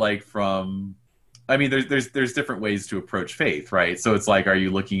looking at it like from? I mean, there's different ways to approach faith, right? So it's like, are you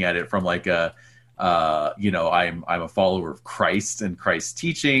looking at it from like a, I'm a follower of Christ and Christ's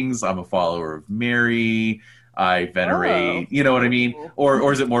teachings. I'm a follower of Mary. I venerate, you know what I mean?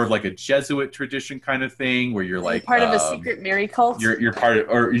 Or is it more of like a Jesuit tradition kind of thing where you're like part of a secret Mary cult? You're part of,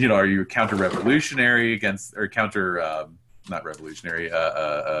 or are you counter-revolutionary against, or counter, not revolutionary,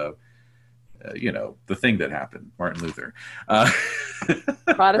 the thing that happened, Martin Luther.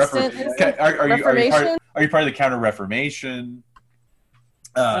 Protestant? Are you part of the Counter-Reformation?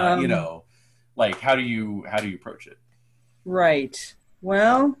 Like how do you approach it? Right.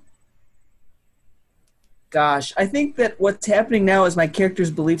 Well, gosh, I think that what's happening now is my character's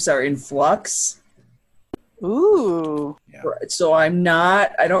beliefs are in flux. Ooh. Yeah. So I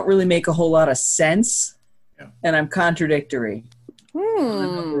don't really make a whole lot of sense. Yeah. And I'm contradictory on a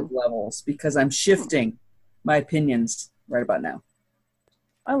number of levels because I'm shifting my opinions right about now.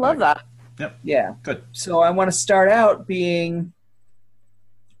 I love that. Yep. Yeah. Good. So I want to start out being,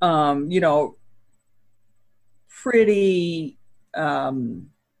 pretty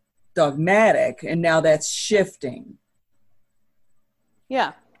dogmatic, and now that's shifting.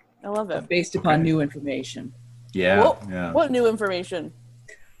 Yeah, I love it. Based upon new information. Yeah. What new information?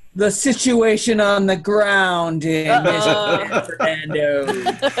 The situation on the ground in San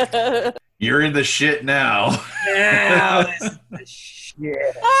Fernando. You're in the shit now. Now this is the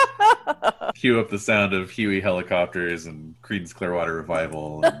shit. Cue up the sound of Huey helicopters and Creedence Clearwater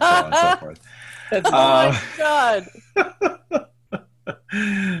Revival and so on and so forth. Oh my God.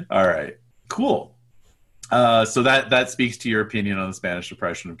 All right. Cool. So that speaks to your opinion on the Spanish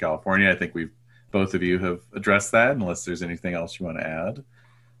Depression of California. I think both of you have addressed that, unless there's anything else you want to add.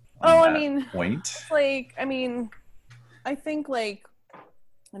 Point. I think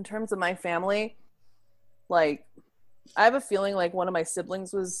in terms of my family, I have a feeling like one of my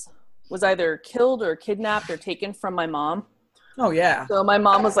siblings was either killed or kidnapped or taken from my mom. Oh yeah. So my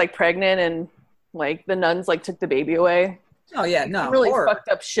mom was pregnant and the nuns took the baby away. Oh yeah, no. Really fucked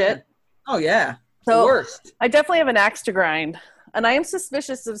up shit. Oh yeah. So the worst. I definitely have an axe to grind. And I am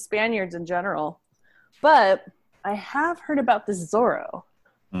suspicious of Spaniards in general. But I have heard about this Zorro.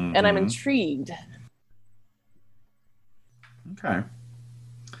 Mm-hmm. And I'm intrigued. Okay.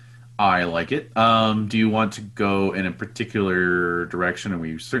 I like it. Do you want to go in a particular direction? And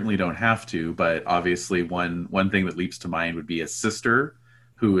we certainly don't have to, but obviously one thing that leaps to mind would be a sister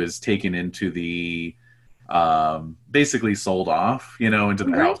who is taken into the basically sold off, into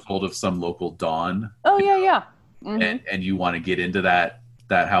the household of some local Don. Oh yeah. Mm-hmm. And you want to get into that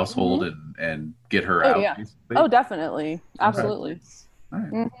household and get her out. Yeah. Basically. Oh, definitely. Absolutely. Okay. All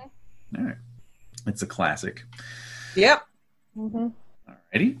right. Mm-hmm. All right. It's a classic. Yep. Mm-hmm.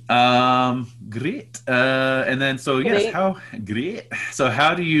 Alrighty. Great. And then,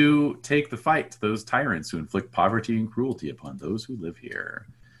 how do you take the fight to those tyrants who inflict poverty and cruelty upon those who live here?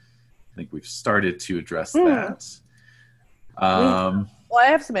 I think we've started to address that. Well, I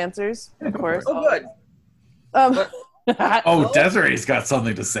have some answers, of course. Oh, good. Desiree's got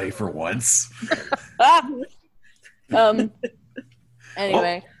something to say for once.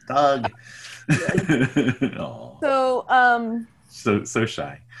 Anyway. Doug. So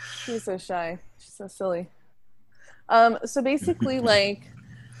shy. She's so shy. She's so silly. So basically,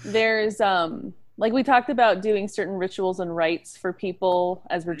 there's we talked about doing certain rituals and rites for people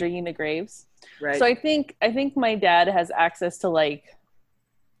as we're digging the graves. Right. So I think my dad has access to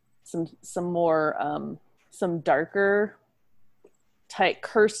some more some darker type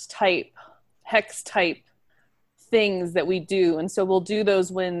curse type hex type things that we do, and so we'll do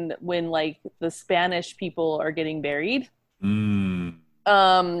those when the Spanish people are getting buried.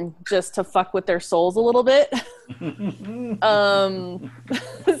 Just to fuck with their souls a little bit.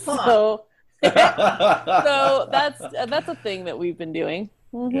 So that's a thing that we've been doing.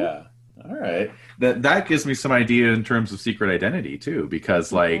 Mm-hmm. Yeah. All right. That gives me some idea in terms of secret identity too,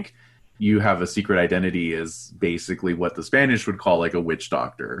 because you have a secret identity is basically what the Spanish would call like a witch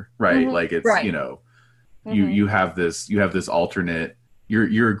doctor, right? Mm-hmm. Like it's right. You have this alternate.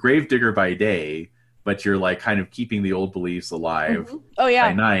 You're a grave digger by day, but you're like kind of keeping the old beliefs alive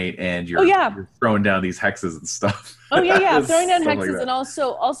by night, and you're throwing down these hexes and stuff. Throwing down hexes, and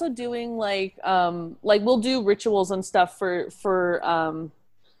also doing we'll do rituals and stuff for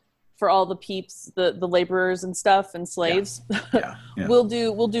all the peeps, the laborers and stuff, and slaves. Yeah. We'll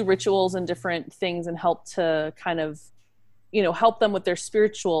do rituals and different things and help to kind of help them with their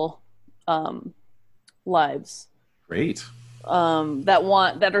spiritual lives. Great.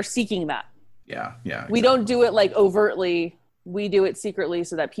 That are seeking that. Yeah. Exactly. We don't do it overtly. We do it secretly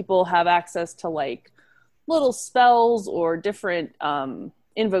so that people have access to little spells or different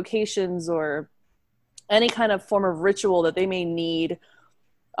invocations or any kind of form of ritual that they may need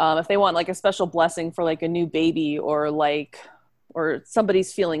if they want a special blessing for a new baby or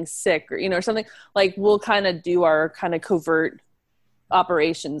somebody's feeling sick or something. We'll kind of do our kind of covert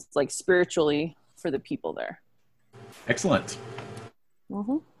operations spiritually for the people there. Excellent.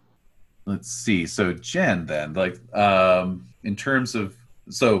 Mm-hmm. Let's see. So Jen, then, in terms of,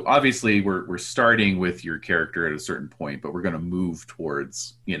 so obviously we're starting with your character at a certain point, but we're going to move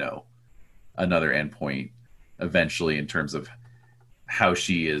towards, another endpoint eventually in terms of how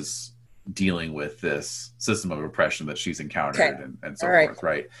she is dealing with this system of oppression that she's encountered and so forth,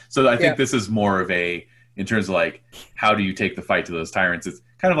 right? So I think this is more of in terms of how do you take the fight to those tyrants? It's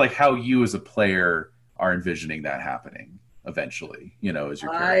kind of how you as a player are envisioning that happening eventually, as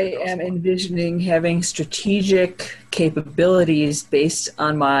your character I am envisioning having strategic capabilities based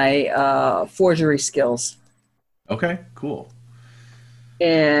on my forgery skills. Okay, cool.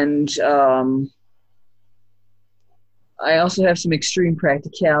 And I also have some extreme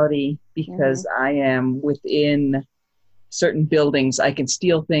practicality because I am within certain buildings. I can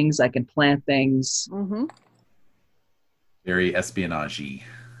steal things. I can plant things. Mm-hmm. Very espionage-y.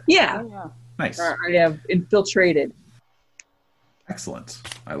 Yeah. Oh, yeah. Nice. I have infiltrated. Excellent.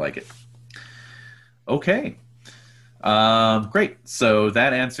 I like it. Okay. Great. So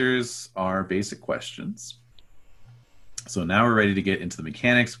that answers our basic questions. So now we're ready to get into the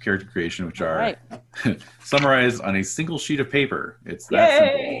mechanics of character creation, which are summarized on a single sheet of paper. It's that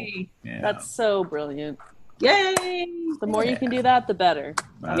simple. Yeah. That's so brilliant. Yay! The more you can do that, the better.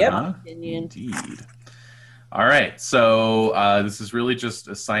 Indeed. All right. So this is really just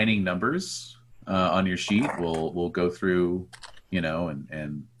assigning numbers on your sheet. We'll go through,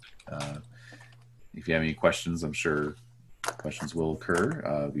 and if you have any questions, I'm sure questions will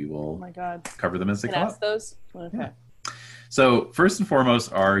occur. We will cover them as they come up. Those? Okay. Yeah. So first and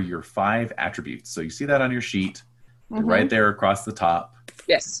foremost are your 5 attributes. So you see that on your sheet. They're right there across the top.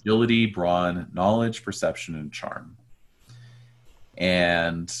 Yes. Agility, brawn, knowledge, perception, and charm.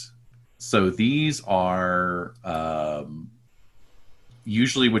 And so these are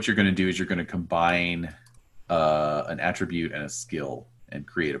usually what you're going to do is you're going to combine an attribute and a skill and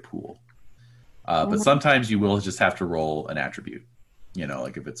create a pool. But sometimes you will just have to roll an attribute,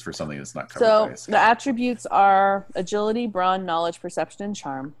 if it's for something that's not covered by a skill. The attributes are agility, brawn, knowledge, perception, and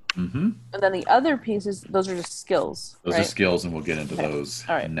charm. Mm-hmm. And then the other pieces, those are just skills. Those are skills, and we'll get into those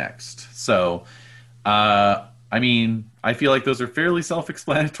next. So, I feel like those are fairly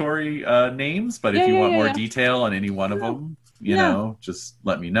self-explanatory names, but if you want more detail on any one of them, just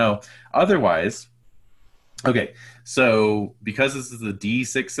let me know. Otherwise, okay, so because this is a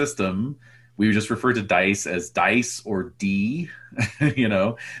D6 system, we would just refer to dice as dice or D,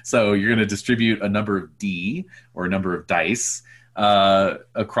 so you're going to distribute a number of D or a number of dice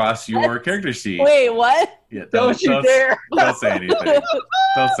across your character sheet. Wait, what? Yeah, Don't you dare. Don't say anything.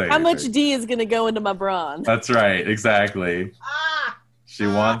 Don't say How anything. much D is going to go into my brawn? That's right. Exactly. She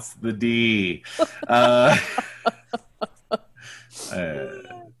wants the D.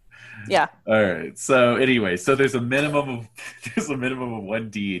 Yeah. All right. So anyway, so there's a minimum of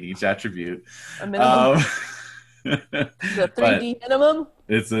 1D in each attribute. A minimum. Is a 3D minimum?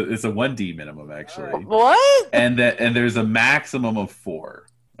 It's a 1D minimum actually. What? And there's a maximum of 4.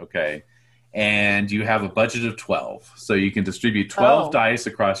 Okay. And you have a budget of 12. So you can distribute 12 dice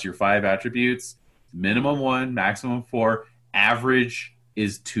across your 5 attributes. Minimum 1, maximum 4, average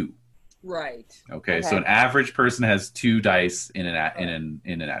is 2. Right. Okay. So an average person has 2 dice in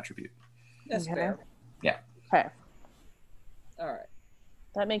an attribute. That's fair. Yeah. Okay. All right.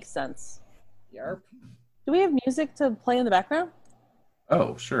 That makes sense. Yarp. Do we have music to play in the background?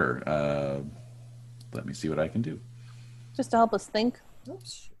 Oh, sure. Let me see what I can do. Just to help us think.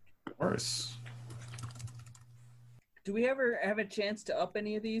 Oops. Of course. Do we ever have a chance to up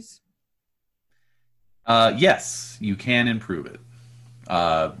any of these? Yes, you can improve it.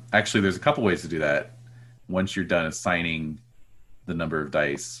 Actually, there's a couple ways to do that. Once you're done assigning the number of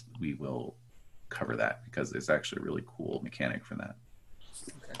dice, we will cover that because it's actually a really cool mechanic for that.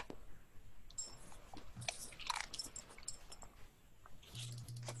 Okay.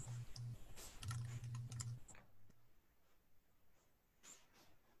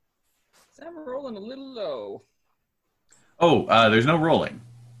 So I'm rolling a little low. Oh, there's no rolling.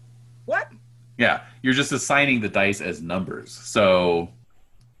 What? Yeah, you're just assigning the dice as numbers. So,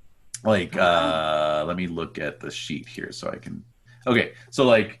 like, let me look at the sheet here so I can... Okay, so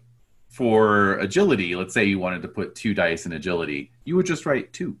like for agility, let's say you wanted to put 2 dice in agility, you would just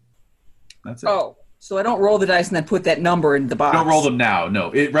write 2. That's it. Oh, so I don't roll the dice and then put that number in the box. Don't roll them now.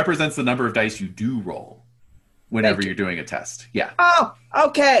 No, it represents the number of dice you do roll whenever you're doing a test. Yeah. Oh,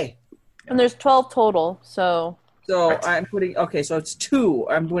 okay. And there's 12 total, so... So Right. I'm putting... Okay, so it's 2.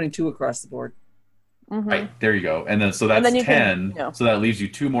 I'm putting 2 across the board. Mm-hmm. Right, there you go. And then so that's then you 10. can, So that leaves you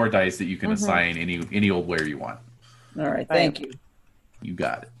 2 more dice that you can assign any old where you want. All right, thank you. You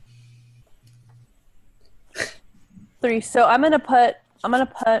got it. 3. So I'm gonna put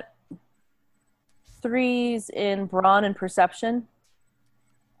 3s in brawn and perception.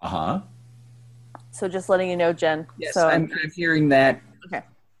 Uh-huh. So just letting you know, Jen. Yes, So I'm hearing that. okay.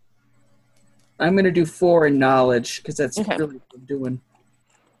 I'm going to do 4 in knowledge because that's Okay. really what I'm doing.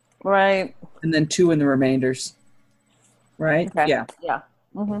 Right. And then 2 in the remainders. Right? Okay. Yeah. Yeah.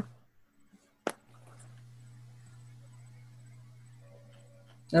 Mm-hmm.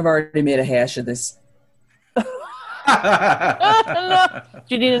 I've already made a hash of this. No.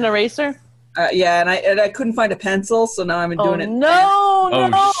 Do you need an eraser? Yeah, and I couldn't find a pencil, so now I'm doing it. No, no.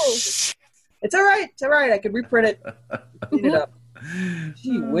 Oh, shit. It's all right. It's all right. I can reprint it. Clean it up.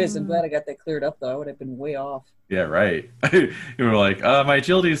 Gee whiz, I'm glad I got that cleared up, though. I would have been way off. Yeah, right. You were like, my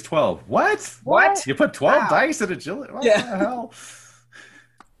agility is 12. What? What? You put 12 Wow. dice in agility? What Yeah. the hell?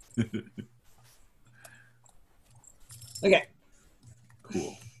 Okay.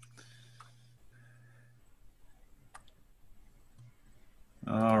 Cool.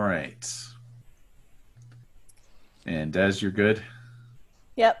 All right. And Des, you're good?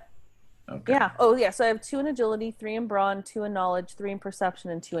 Yep. Okay. Yeah. Oh, yeah. So I have 2 in agility, 3 in brawn, 2 in knowledge, 3 in perception,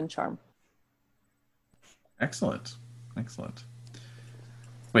 and 2 in charm. Excellent. Excellent.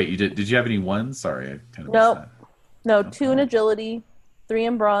 Wait, you did you have any ones? Sorry, I kind of Nope. missed that. No, Okay. 2 in agility, 3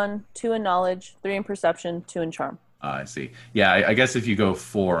 in brawn, 2 in knowledge, 3 in perception, 2 in charm. I see. Yeah, I guess if you go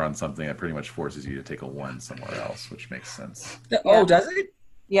 4 on something, that pretty much forces you to take a 1 somewhere else, which makes sense. Oh, does it?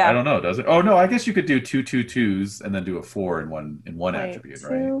 Yeah. I don't know, does it? Oh no, I guess you could do 2 2s and then do a 4 in one Wait, attribute, 2,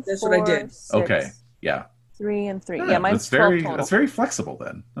 right? That's what I did. 6, Okay. Yeah. 3 and 3. Yeah, Yeah, mine's that's very 12 total. that's very flexible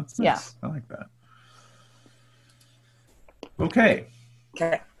then. That's nice. Yeah. I like that. Okay.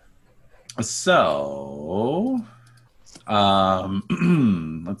 Okay. So,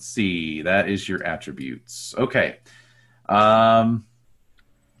 let's see. That is your attributes. Okay. Now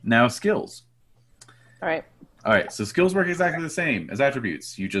skills. All right. All right. So skills work exactly the same as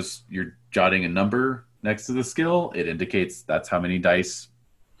attributes. You're jotting a number next to the skill. It indicates that's how many dice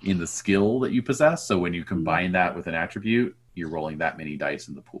in the skill that you possess. So when you combine that with an attribute, you're rolling that many dice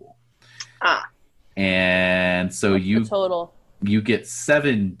in the pool. Ah. And so What's the total. you get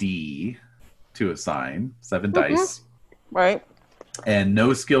 7D to assign, 7 dice, Right. and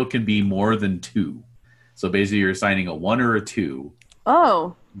no skill can be more than 2. So basically, you're assigning a 1 or a 2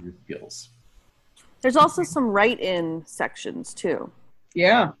 Oh, to your skills. there's also some write-in sections too.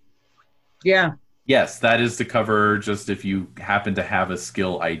 Yeah. Yeah. Yes, that is to cover just if you happen to have a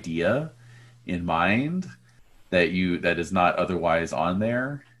skill idea in mind. that is not otherwise on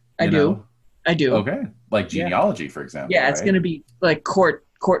there? I do. Okay, like genealogy, for example. Yeah, it's right? going to be like court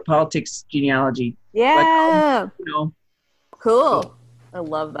politics, genealogy. Yeah. Like, you know. Cool. I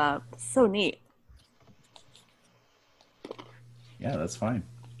love that. So neat. Yeah, that's fine.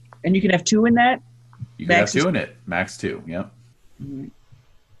 And you can have 2 in that. You can have 2 in it. Max 2. Yep. Mm-hmm.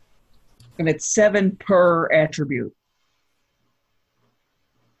 And it's 7 per attribute.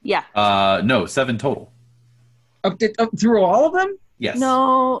 Yeah. No, 7 total. Up through all of them? Yes.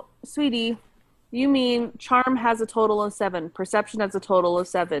 No, sweetie. You mean charm has a total of 7, perception has a total of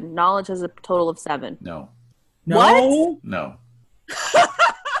 7, knowledge has a total of 7. No. What? No.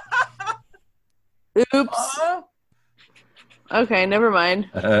 Oops. Okay, never mind.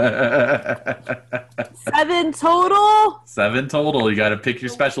 7 total? 7 total. You got to pick your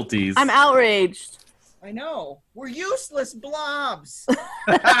specialties. I'm outraged. I know. We're useless blobs.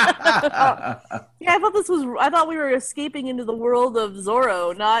 Yeah, I thought we were escaping into the world of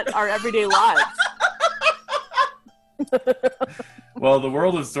Zorro, not our everyday lives. Well, the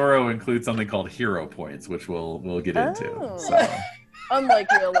world of Zorro includes something called hero points, which we'll get into. Oh. So.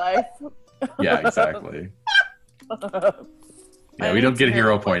 Unlike real life. Yeah, exactly. Yeah, we don't get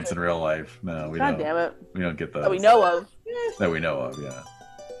hero points in real life. No, we don't. God damn it. We don't get those. That we know of. That we know of, yeah.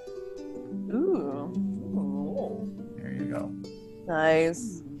 Ooh. There you go.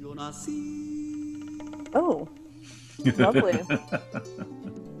 Nice. Oh. Lovely.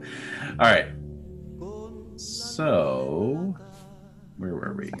 All right. So, where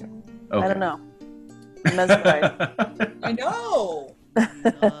were we? Okay. I don't know. I'm mesmerized. I know.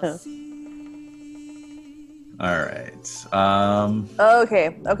 All right.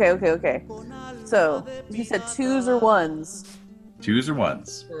 Okay. So, you said 2s or 1s? 2s or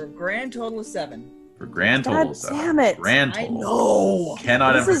 1s. For a grand total of 7. For grand total God of 7. damn it. Grand total. I know.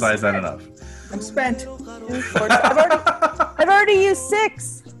 Cannot emphasize that enough. I'm spent. I've already used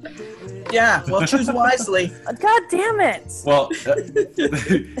 6. Yeah, well, choose wisely. God damn it. Well,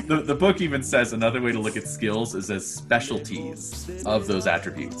 the book even says another way to look at skills is as specialties of those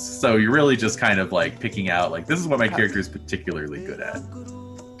attributes. So you're really just kind of like picking out, like, this is what my character is particularly good at.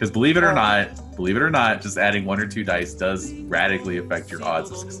 Because believe it or not, just adding 1 or 2 dice does radically affect your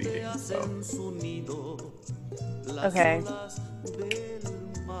odds of succeeding. So. Okay.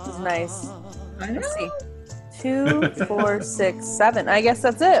 This is nice. Let's see. 2, 4, 6, 7. I guess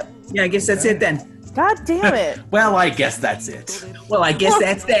that's it. Yeah, I guess that's it then. God damn it. Well, I guess that's it. Well, I guess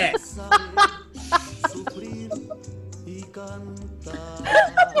that's that.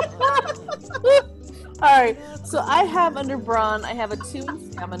 Alright, so I have under Brawn, I have a 2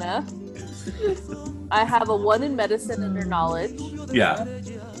 in stamina. I have a 1 in medicine under knowledge. Yeah.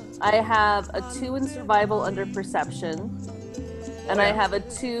 I have a 2 in survival under perception. And I have a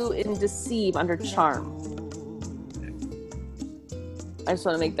 2 in deceive under charm. I just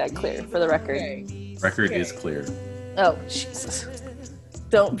want to make that clear for the record. Okay. Record is clear. Oh, Jesus.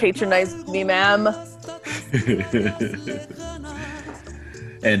 Don't patronize me, ma'am.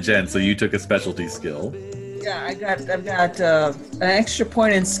 And Jen, so you took a specialty skill. Yeah, I've got an extra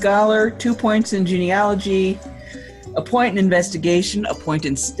point in scholar, 2 points in genealogy, a point in investigation, a point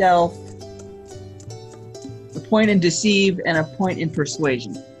in stealth, a point in deceive, and a point in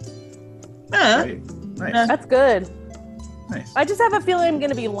persuasion. Great. Nice. That's good. Nice. I just have a feeling I'm going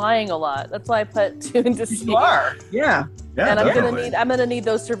to be lying a lot. That's why I put 2 in deceive. You are, yeah. Yeah, And I'm definitely. gonna need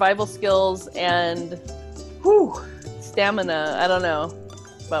those survival skills and stamina. I don't know,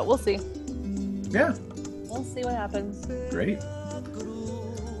 but we'll see. Yeah. We'll see what happens. Great.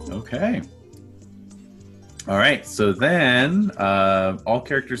 Okay. All right. So then, all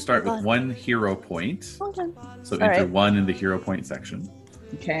characters start with 1 hero point. So All enter right. 1 in the hero point section.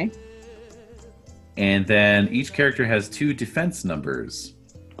 Okay. And then each character has 2 defense numbers.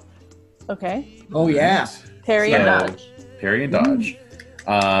 Okay. Oh, yeah. Parry and dodge. Parry and dodge.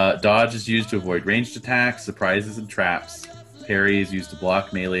 Dodge is used to avoid ranged attacks, surprises, and traps. Parry is used to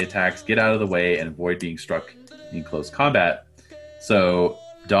block melee attacks, get out of the way, and avoid being struck in close combat. So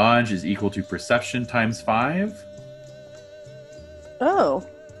dodge is equal to perception times 5. Oh.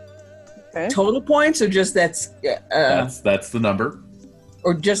 Okay. Total points, or just that's That's the number.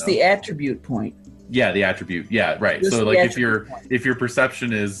 or just the attribute point? Yeah, the attribute. Yeah, right. Just So the like attribute point. if your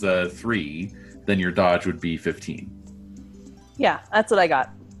perception is 3, then your dodge would be 15. Yeah, that's what I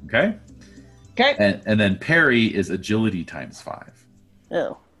got. Okay? Okay. And then parry is agility times 5.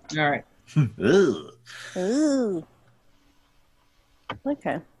 Oh. All right. Ugh. Ooh.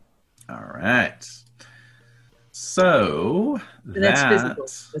 Okay. All right. So And that's physical.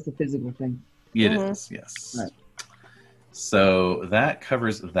 That's a physical thing. It Mhm. is, yes. Right. So that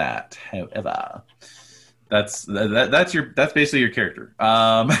covers that. However, That's basically your character.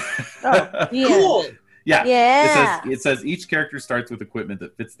 Oh, yeah. Cool. Yeah. Yeah. It says each character starts with equipment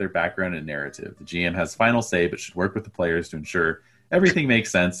that fits their background and narrative. The GM has final say, but should work with the players to ensure everything makes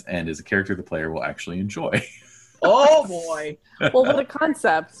sense and is a character the player will actually enjoy. Oh boy. Well, what a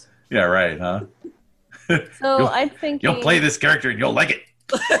concept. Yeah, right, huh? So I'm thinking. You'll play this character and you'll like it.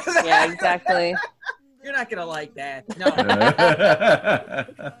 Yeah, exactly. You're not gonna like that.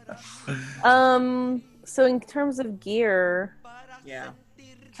 No. So in terms of gear, Yeah.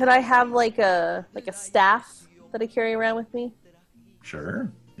 could I have like a staff that I carry around with me?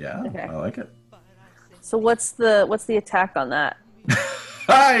 Sure. Yeah, Okay. I like it. So what's the attack on that?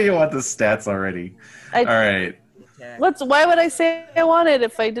 You want the stats already. All right. Why would I say I want it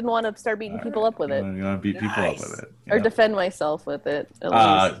if I didn't want to start beating people up with it? You want to beat people up with it. Or defend myself with it, at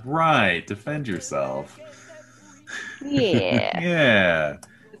least. Right. Defend yourself. Yeah. Yeah.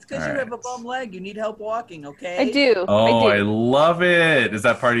 It's because you have a bum leg. You need help walking, okay? I do. Oh, I I do. love it. Is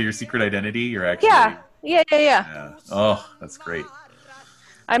that part of your secret identity? You're actually Yeah. Oh, that's great.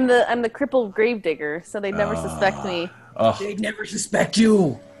 I'm the crippled gravedigger, so they'd never suspect me. Oh, They'd never suspect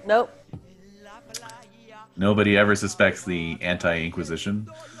you. Nope. nobody ever suspects the anti-Inquisition.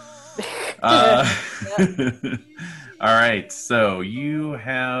 All right, so you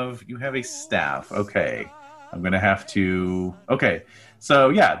have a staff. Okay, I'm gonna have to. Okay, so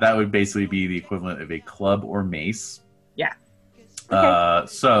yeah, that would basically be the equivalent of a club or mace. Yeah.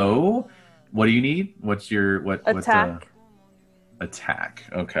 So what do you need? What's your Attack. Attack.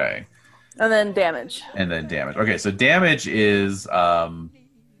 Okay. And then damage. Okay, so damage is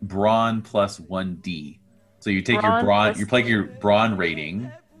brawn plus 1d. So you take your brawn, you play your brawn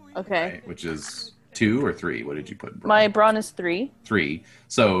rating, Okay. right, which is 2 or 3. What did you put in brawn? My brawn is 3. 3.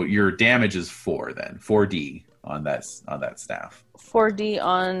 So your damage is 4 then. 4d on that staff. 4d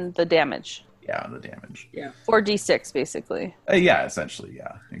on the damage. Yeah, on the damage. Yeah. 4d6 basically. Yeah, essentially,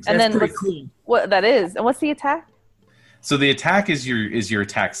 yeah. Exactly. And then pretty cool. What that is? And what's the attack? So the attack is your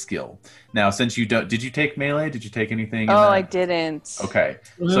attack skill. Now, since you don't, did you take melee? Did you take anything? Oh, I didn't. Okay.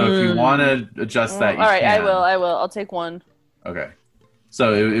 So if you want to adjust that, you all right, can. I will. I'll take 1. Okay.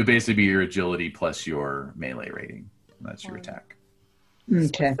 So it would basically be your agility plus your melee rating. That's your attack.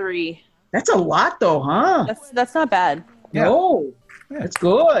 Okay. 3. That's a lot, though, huh? That's not bad. Yeah. No. Yeah. That's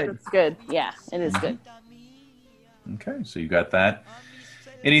good. It's good. Yeah, it is good. Okay, so you got that.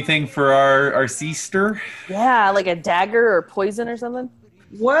 Anything for our Seaster? Yeah, like a dagger or poison or something.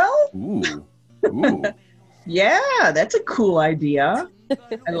 Well, Ooh. yeah, that's a cool idea.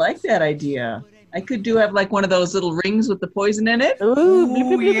 I like that idea. I could have like one of those little rings with the poison in it. Ooh, bloop,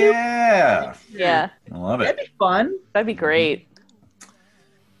 bloop, bloop, bloop. Yeah. Yeah, I love That'd it. be fun. that'd be great.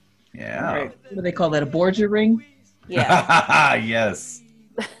 Yeah. Right. What do they call that? A Borgia ring? Yeah, Yes.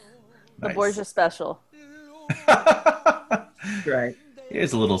 the Nice. Borgia special. Right.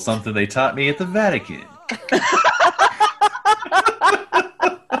 Here's a little something they taught me at the Vatican.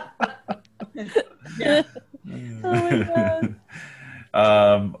 Yeah. Oh my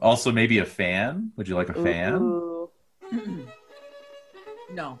god. Also, maybe a fan. Would you like a fan? Ooh.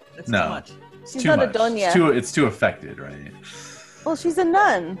 No, that's No. too much. It's She's too not a much. doña. It's too affected, right? Well, she's a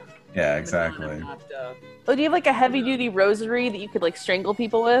nun. Yeah, exactly. I'm not, Oh, do you have like a heavy duty rosary that you could like strangle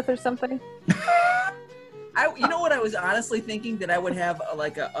people with or something? you know what I was honestly thinking? That I would have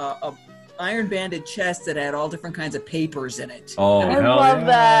like a iron banded chest that had all different kinds of papers in it. Oh, I hell love yeah.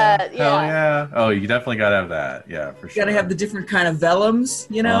 that. Hell Yeah. yeah. Oh, you definitely gotta have that. Yeah, for You sure. gotta have the different kind of vellums,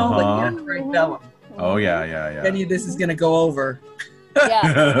 you know? Like you Uh-huh. gotta write vellum. Oh yeah, yeah, Any of this is gonna go over. Yeah.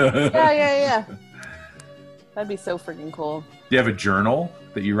 yeah. Yeah. That'd be so freaking cool. Do you have a journal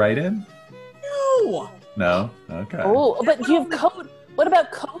that you write in? No! No. Okay. Oh, but do you have code? What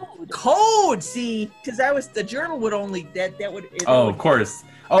about code? Code, see? Because the journal would only, that would... Oh, of course.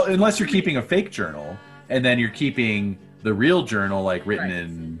 Oh, unless you're keeping a fake journal, and then you're keeping the real journal like written Right.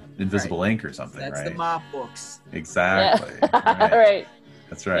 in invisible ink or something, That's right? the mop books. Exactly. Yeah. Right. Right.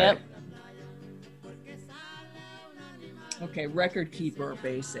 That's right. Yep. Okay, record keeper,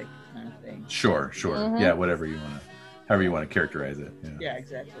 basic kind of thing. Sure. Mhm. Yeah, whatever you want to, however you want to characterize it. Yeah. Yeah,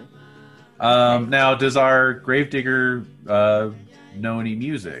 exactly. Now, does our gravedigger know any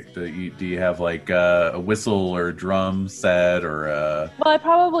music? Do you have like a whistle or a drum set or Well, I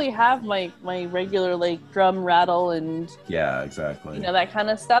probably have my regular like drum rattle and yeah, exactly. that kind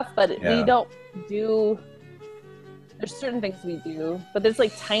of stuff, but Yeah. we don't do. There's certain things we do, but it's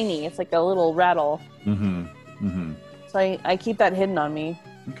like tiny. It's like a little rattle, Mm-hmm. Mm-hmm. so I keep that hidden on me.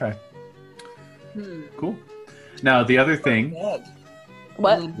 Okay. Cool. Now the other thing. What?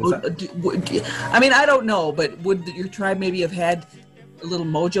 What's I mean, I don't know, but would your tribe maybe have had a little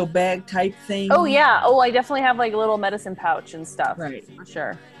mojo bag type thing? Oh yeah. Oh, I definitely have like a little medicine pouch and stuff. Right. For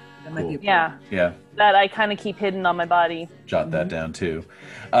sure. That might be Yeah. Yeah. That I kind of keep hidden on my body. Jot that down too.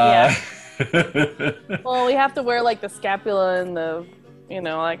 Yeah. Well, we have to wear like the scapula and the,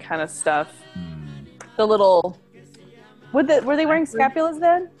 that kind of stuff. The little. Were they wearing scapulas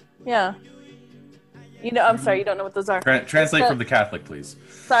then? Yeah. I'm sorry, you don't know what those are. Translate from the Catholic, please.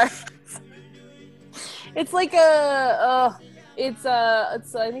 Sorry. It's like I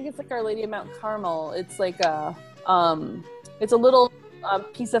think it's like Our Lady of Mount Carmel. It's like it's a little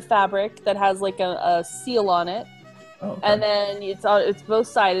piece of fabric that has like a seal on it. Oh, okay. And then it's both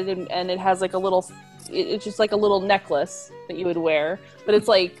sided and it has like it's just like a little necklace that you would wear, but it's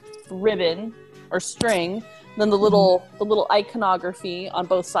like ribbon or string. Then the little iconography on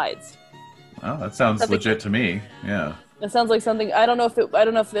both sides. Oh, that sounds legit to me. Yeah. It sounds like something. I don't know if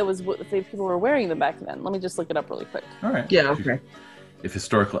people were wearing them back then. Let me just look it up really quick. All right. Yeah. Okay. If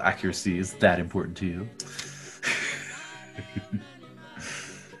historical accuracy is that important to you.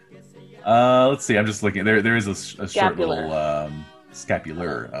 Let's see. I'm just looking. There is a short little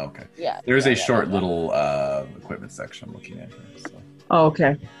scapular. Oh, okay. Yeah. There's a short little equipment section I'm looking at here. So. Oh,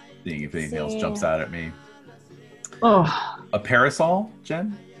 okay. Seeing if anything else jumps out at me. Oh. A parasol,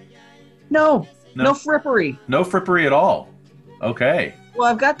 Jen? No frippery. No frippery at all. Okay. Well,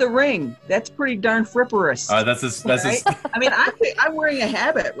 I've got the ring. That's pretty darn fripperous. That's right? I mean, I'm wearing a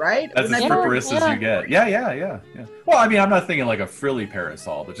habit, right? That's as fripperous as you get. Yeah. Well, I mean, I'm not thinking like a frilly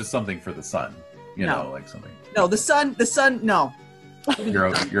parasol, but just something for the sun. You know, like something. No, the sun. No. You're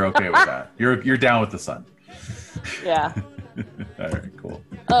okay with that. You're down with the sun. Yeah. All right, cool.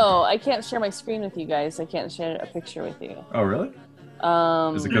 Oh, I can't share my screen with you guys. I can't share a picture with you. Oh, really?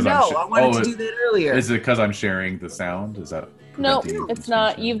 Is it I wanted to do that earlier. Is it because I'm sharing the sound? Is that? No, it's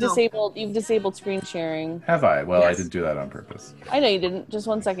not. You've disabled screen sharing. Have I? Well, yes. I didn't do that on purpose. I know you didn't. Just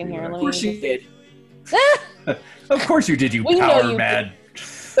 1 second here. Of course you did. Of course you did, you power mad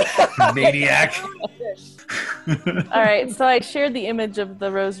maniac. All right, so I shared the image of the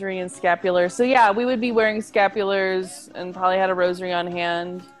rosary and scapular. So yeah, we would be wearing scapulars and probably had a rosary on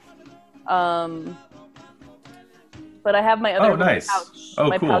hand. But I have my other pouch,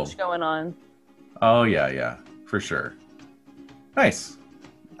 cool. Pouch going on. Oh yeah, for sure. Nice.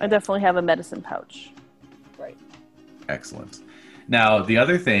 I definitely have a medicine pouch. Right. Excellent. Now, the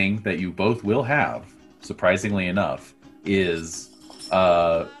other thing that you both will have, surprisingly enough, is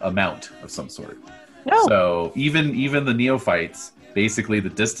a mount of some sort. No. So even the neophytes, basically the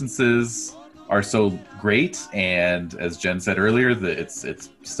distances are so great, and as Jen said earlier, it's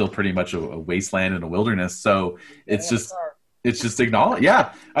still pretty much a wasteland and a wilderness. So it's just acknowledged.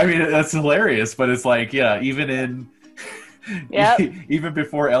 Yeah, I mean that's hilarious, but it's like even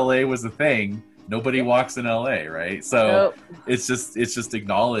before LA was a thing, nobody walks in LA, right? So it's just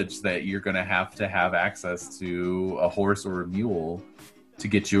acknowledged that you're going to have access to a horse or a mule to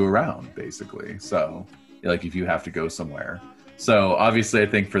get you around, basically. So like if you have to go somewhere. So obviously I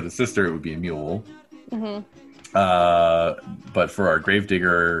think for the sister it would be a mule. Mm-hmm. But for our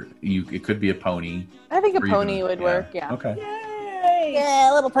gravedigger, it could be a pony. I think a pony would work, yeah. Okay. Yay!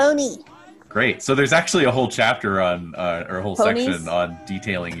 Yeah, a little pony. Great. So there's actually a whole chapter on, or a whole section on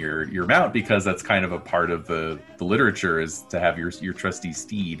detailing your mount, because that's kind of a part of the literature, is to have your trusty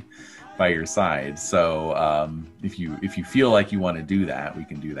steed by your side. So if you feel like you want to do that, we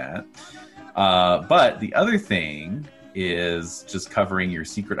can do that. But the other thing is just covering your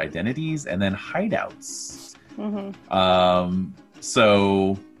secret identities and then hideouts. Mm-hmm.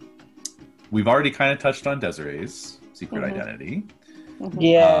 So we've already kind of touched on Desiree's secret identity.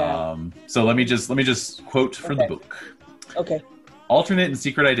 Yeah. So let me just quote from the book. Okay. Alternate and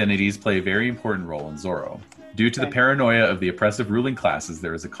secret identities play a very important role in Zorro. Due to the paranoia of the oppressive ruling classes,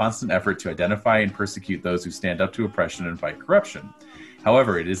 there is a constant effort to identify and persecute those who stand up to oppression and fight corruption.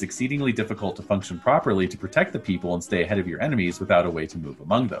 However, it is exceedingly difficult to function properly to protect the people and stay ahead of your enemies without a way to move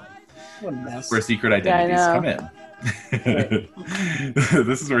among them. What a mess. Where secret identities come in.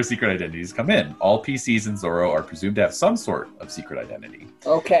 This is where secret identities come in. All PCs in Zorro are presumed to have some sort of secret identity.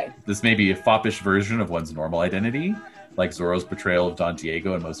 Okay. This may be a foppish version of one's normal identity, like Zorro's portrayal of Don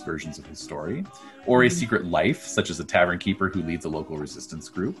Diego in most versions of his story, or a secret life, such as a tavern keeper who leads a local resistance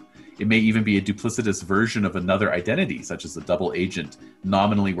group. It may even be a duplicitous version of another identity, such as a double agent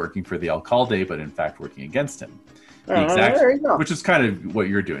nominally working for the alcalde, but in fact working against him. Which is kind of what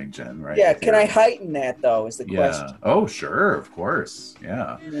you're doing, Jen, right? Yeah, can I heighten that, though, is the question. Oh, sure, of course.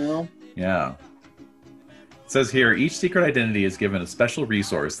 Yeah. Yeah. It says here, each secret identity is given a special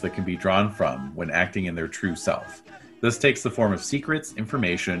resource that can be drawn from when acting in their true self. This takes the form of secrets,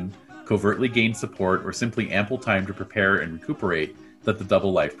 information, covertly gained support, or simply ample time to prepare and recuperate that the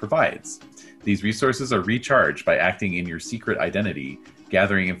double life provides. These resources are recharged by acting in your secret identity,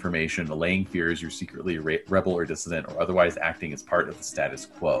 gathering information, allaying fears you're secretly a rebel or dissident, or otherwise acting as part of the status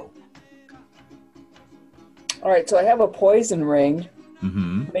quo. All right, so I have a poison ring.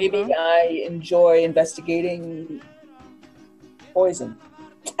 Mm-hmm. Maybe I enjoy investigating poison.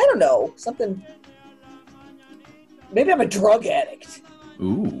 I don't know, something. Maybe I'm a drug addict.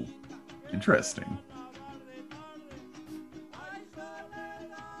 Ooh, interesting.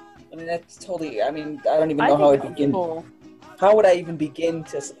 I mean, that's totally. I mean, I don't even know how I'd begin. Cool. How would I even begin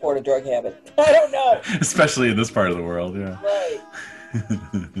to support a drug habit? I don't know. Especially in this part of the world, yeah. Right.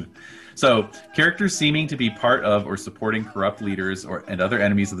 So, characters seeming to be part of or supporting corrupt leaders and other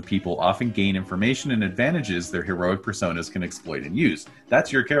enemies of the people often gain information and advantages their heroic personas can exploit and use.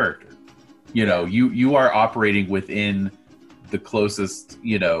 That's your character. You know, you are operating within the closest,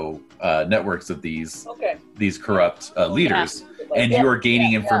 networks of these corrupt leaders, and you are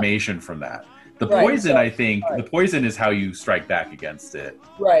gaining information from that. The poison, I think, the poison is how you strike back against it.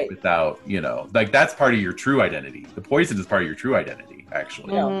 Right. Without, that's part of your true identity. The poison is part of your true identity,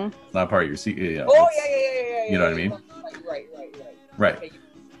 actually. Mm-hmm. It's not part of your secret. Yeah. You know what I mean? Right.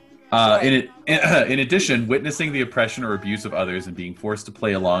 Okay. In addition, witnessing the oppression or abuse of others and being forced to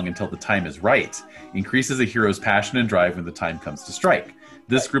play along until the time is right increases a hero's passion and drive when the time comes to strike.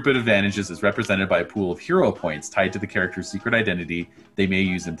 This group of advantages is represented by a pool of hero points tied to the character's secret identity they may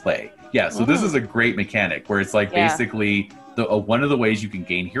use in play. Yeah, so this is a great mechanic where it's like basically one of the ways you can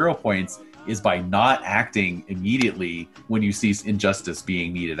gain hero points is by not acting immediately when you see injustice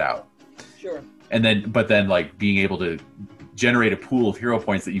being meted out. Sure. But then like being able to generate a pool of hero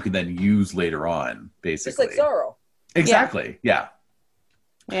points that you can then use later on, basically. Just like Zorro. Exactly, yeah.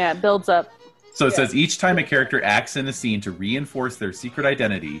 Yeah, it builds up. So it says each time a character acts in a scene to reinforce their secret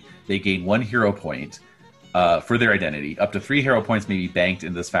identity, they gain 1 hero point for their identity. Up to 3 hero points may be banked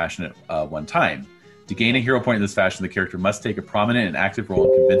in this fashion at one time. To gain a hero point in this fashion, the character must take a prominent and active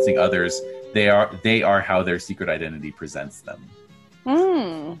role in convincing others they are how their secret identity presents them.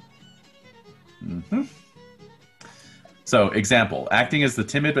 Mm-hmm. So, example, acting as the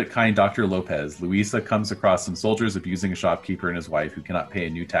timid but kind Dr. Lopez, Luisa comes across some soldiers abusing a shopkeeper and his wife who cannot pay a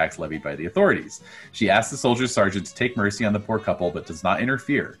new tax levied by the authorities. She asks the soldier's sergeant to take mercy on the poor couple, but does not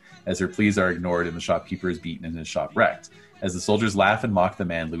interfere, as her pleas are ignored and the shopkeeper is beaten and his shop wrecked. As the soldiers laugh and mock the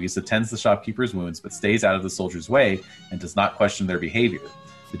man, Luisa tends the shopkeeper's wounds, but stays out of the soldiers' way and does not question their behavior.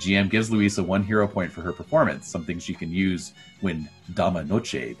 The GM gives Luisa 1 hero point for her performance, something she can use when Dama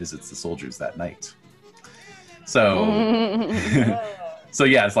Noche visits the soldiers that night. So, so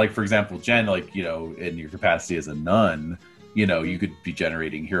yeah, it's like, for example, Jen, like, in your capacity as a nun, you could be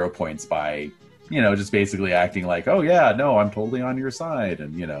generating hero points by, just basically acting like, oh yeah, no, I'm totally on your side,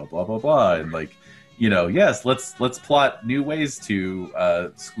 and, blah, blah, blah. And like, yes, let's plot new ways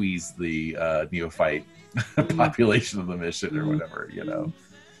to squeeze the neophyte population of the mission or whatever,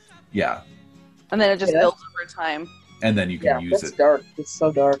 Yeah. And then it just builds over time. And then you can use it. Dark. It's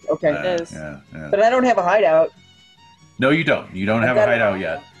so dark. Okay. It is. Yeah. But I don't have a hideout. No, you don't. You don't have a hideout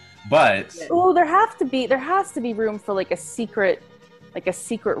yet. But there has to be room for like a secret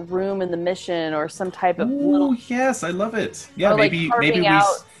room in the mission or some type of little. Yes, I love it. Yeah, maybe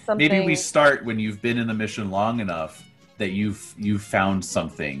we start when you've been in the mission long enough that you've found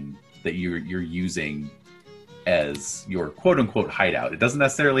something that you're using as your quote unquote hideout. It doesn't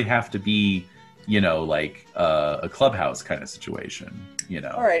necessarily have to be like a clubhouse kind of situation,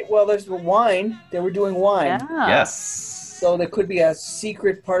 All right. Well, there's the wine. They were doing wine. Yeah. Yes. So there could be a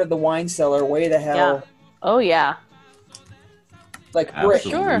secret part of the wine cellar way the hell. Yeah. Oh, yeah. Like brick.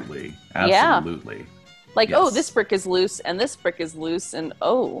 Absolutely. Sure. Absolutely. Yeah. Like, this brick is loose and this brick is loose and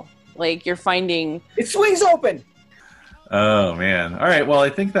like you're finding... It swings open! Oh, man. All right. Well, I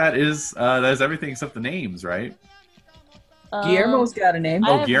think that is everything except the names, right? Guillermo's got a name.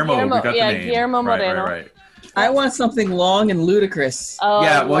 Guillermo, we got the name. Guillermo Moreno. Right. I want something long and ludicrous. Oh,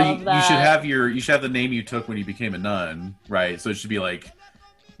 yeah, well, you should have the name you took when you became a nun, right? So it should be like,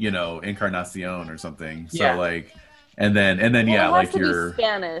 Encarnacion or something. Yeah. So like, and then it like has to your be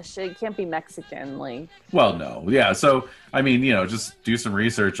Spanish. It can't be Mexican, like. Well, no, yeah. So I mean, just do some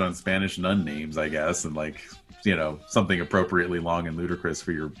research on Spanish nun names, I guess, and like, something appropriately long and ludicrous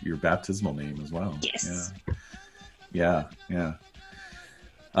for your baptismal name as well. Yes. Yeah.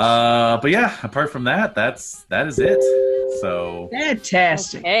 But yeah, apart from that is it. So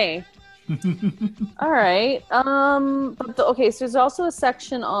fantastic. Okay. All right. So there's also a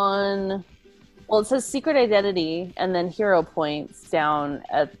section on. Well, it says secret identity and then hero points down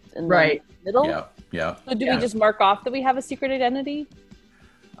in the middle. Yeah. So do we just mark off that we have a secret identity?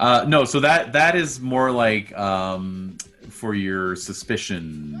 No. So that is more like for your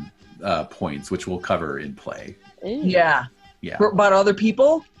suspicion points, which we'll cover in play. Ooh. Yeah. Yeah. About other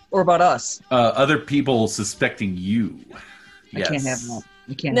people or about us? Other people suspecting you. Yes. I can't have that.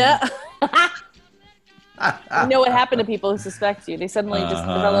 You can't have You know what happened to people who suspect you? They suddenly just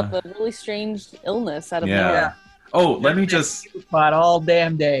develop a really strange illness out of nowhere. Oh, let me just spot all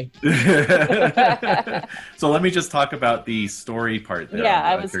damn day. So let me just talk about the story part there. Yeah,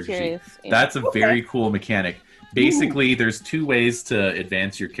 I was curious. Yeah. That's a very cool mechanic. Basically, there's two ways to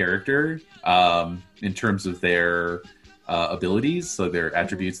advance your character in terms of their abilities, so their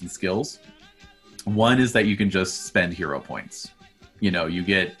attributes and skills. One is that you can just spend hero points. You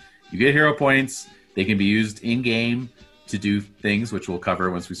get hero points. They can be used in game to do things, which we'll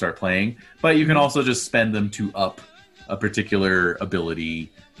cover once we start playing. But you can also just spend them to up a particular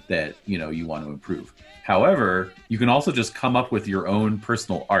ability that you want to improve. However, you can also just come up with your own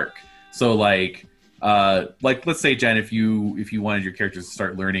personal arc. So like let's say, Jen, if you wanted your characters to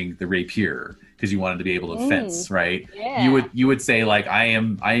start learning the rapier because you wanted to be able to fence, right? Yeah. You would say like I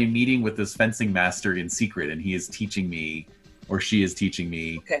am meeting with this fencing master in secret, and he is teaching me, or she is teaching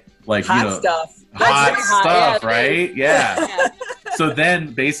me, like hot stuff. Hot stuff, yeah, right? Yeah. So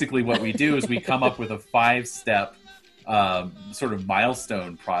then basically what we do is we come up with a 5-step sort of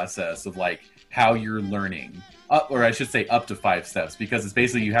milestone process of like how you're learning, or I should say up to 5 steps, because it's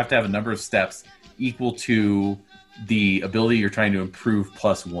basically you have to have a number of steps equal to the ability you're trying to improve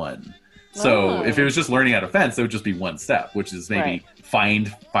plus 1. So if it was just learning how to fence, it would just be 1 step, which is maybe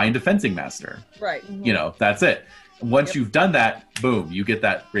find a fencing master. Right. That's it. Once you've done that, boom, you get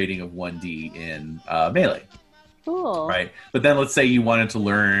that rating of 1D in melee. Cool. Right. But then let's say you wanted to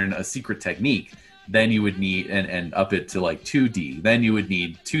learn a secret technique, then you would need and up it to like 2D. Then you would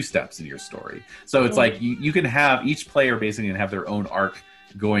need 2 steps in your story. So it's like you can have each player basically can have their own arc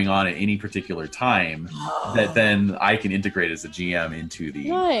going on at any particular time that then I can integrate as a GM into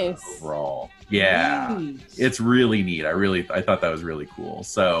the overall. Yeah. Nice. It's really neat. I thought that was really cool.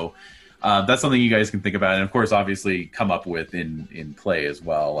 So that's something you guys can think about, and of course, obviously, come up with in play as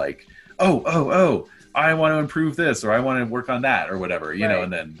well. Like, oh, I want to improve this, or I want to work on that, or whatever,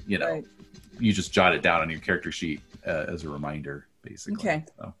 and then you just jot it down on your character sheet as a reminder, basically. Okay,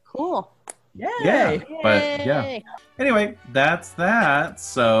 so. Cool. Yay! Yeah, but yeah. Anyway, that's that.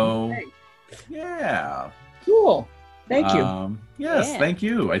 So, yeah. Cool. Thank you. Yes, thank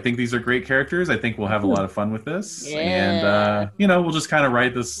you. I think these are great characters. I think we'll have a lot of fun with this, and we'll just kind of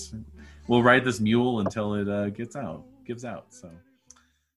ride this. We'll ride this mule until it gives out. So.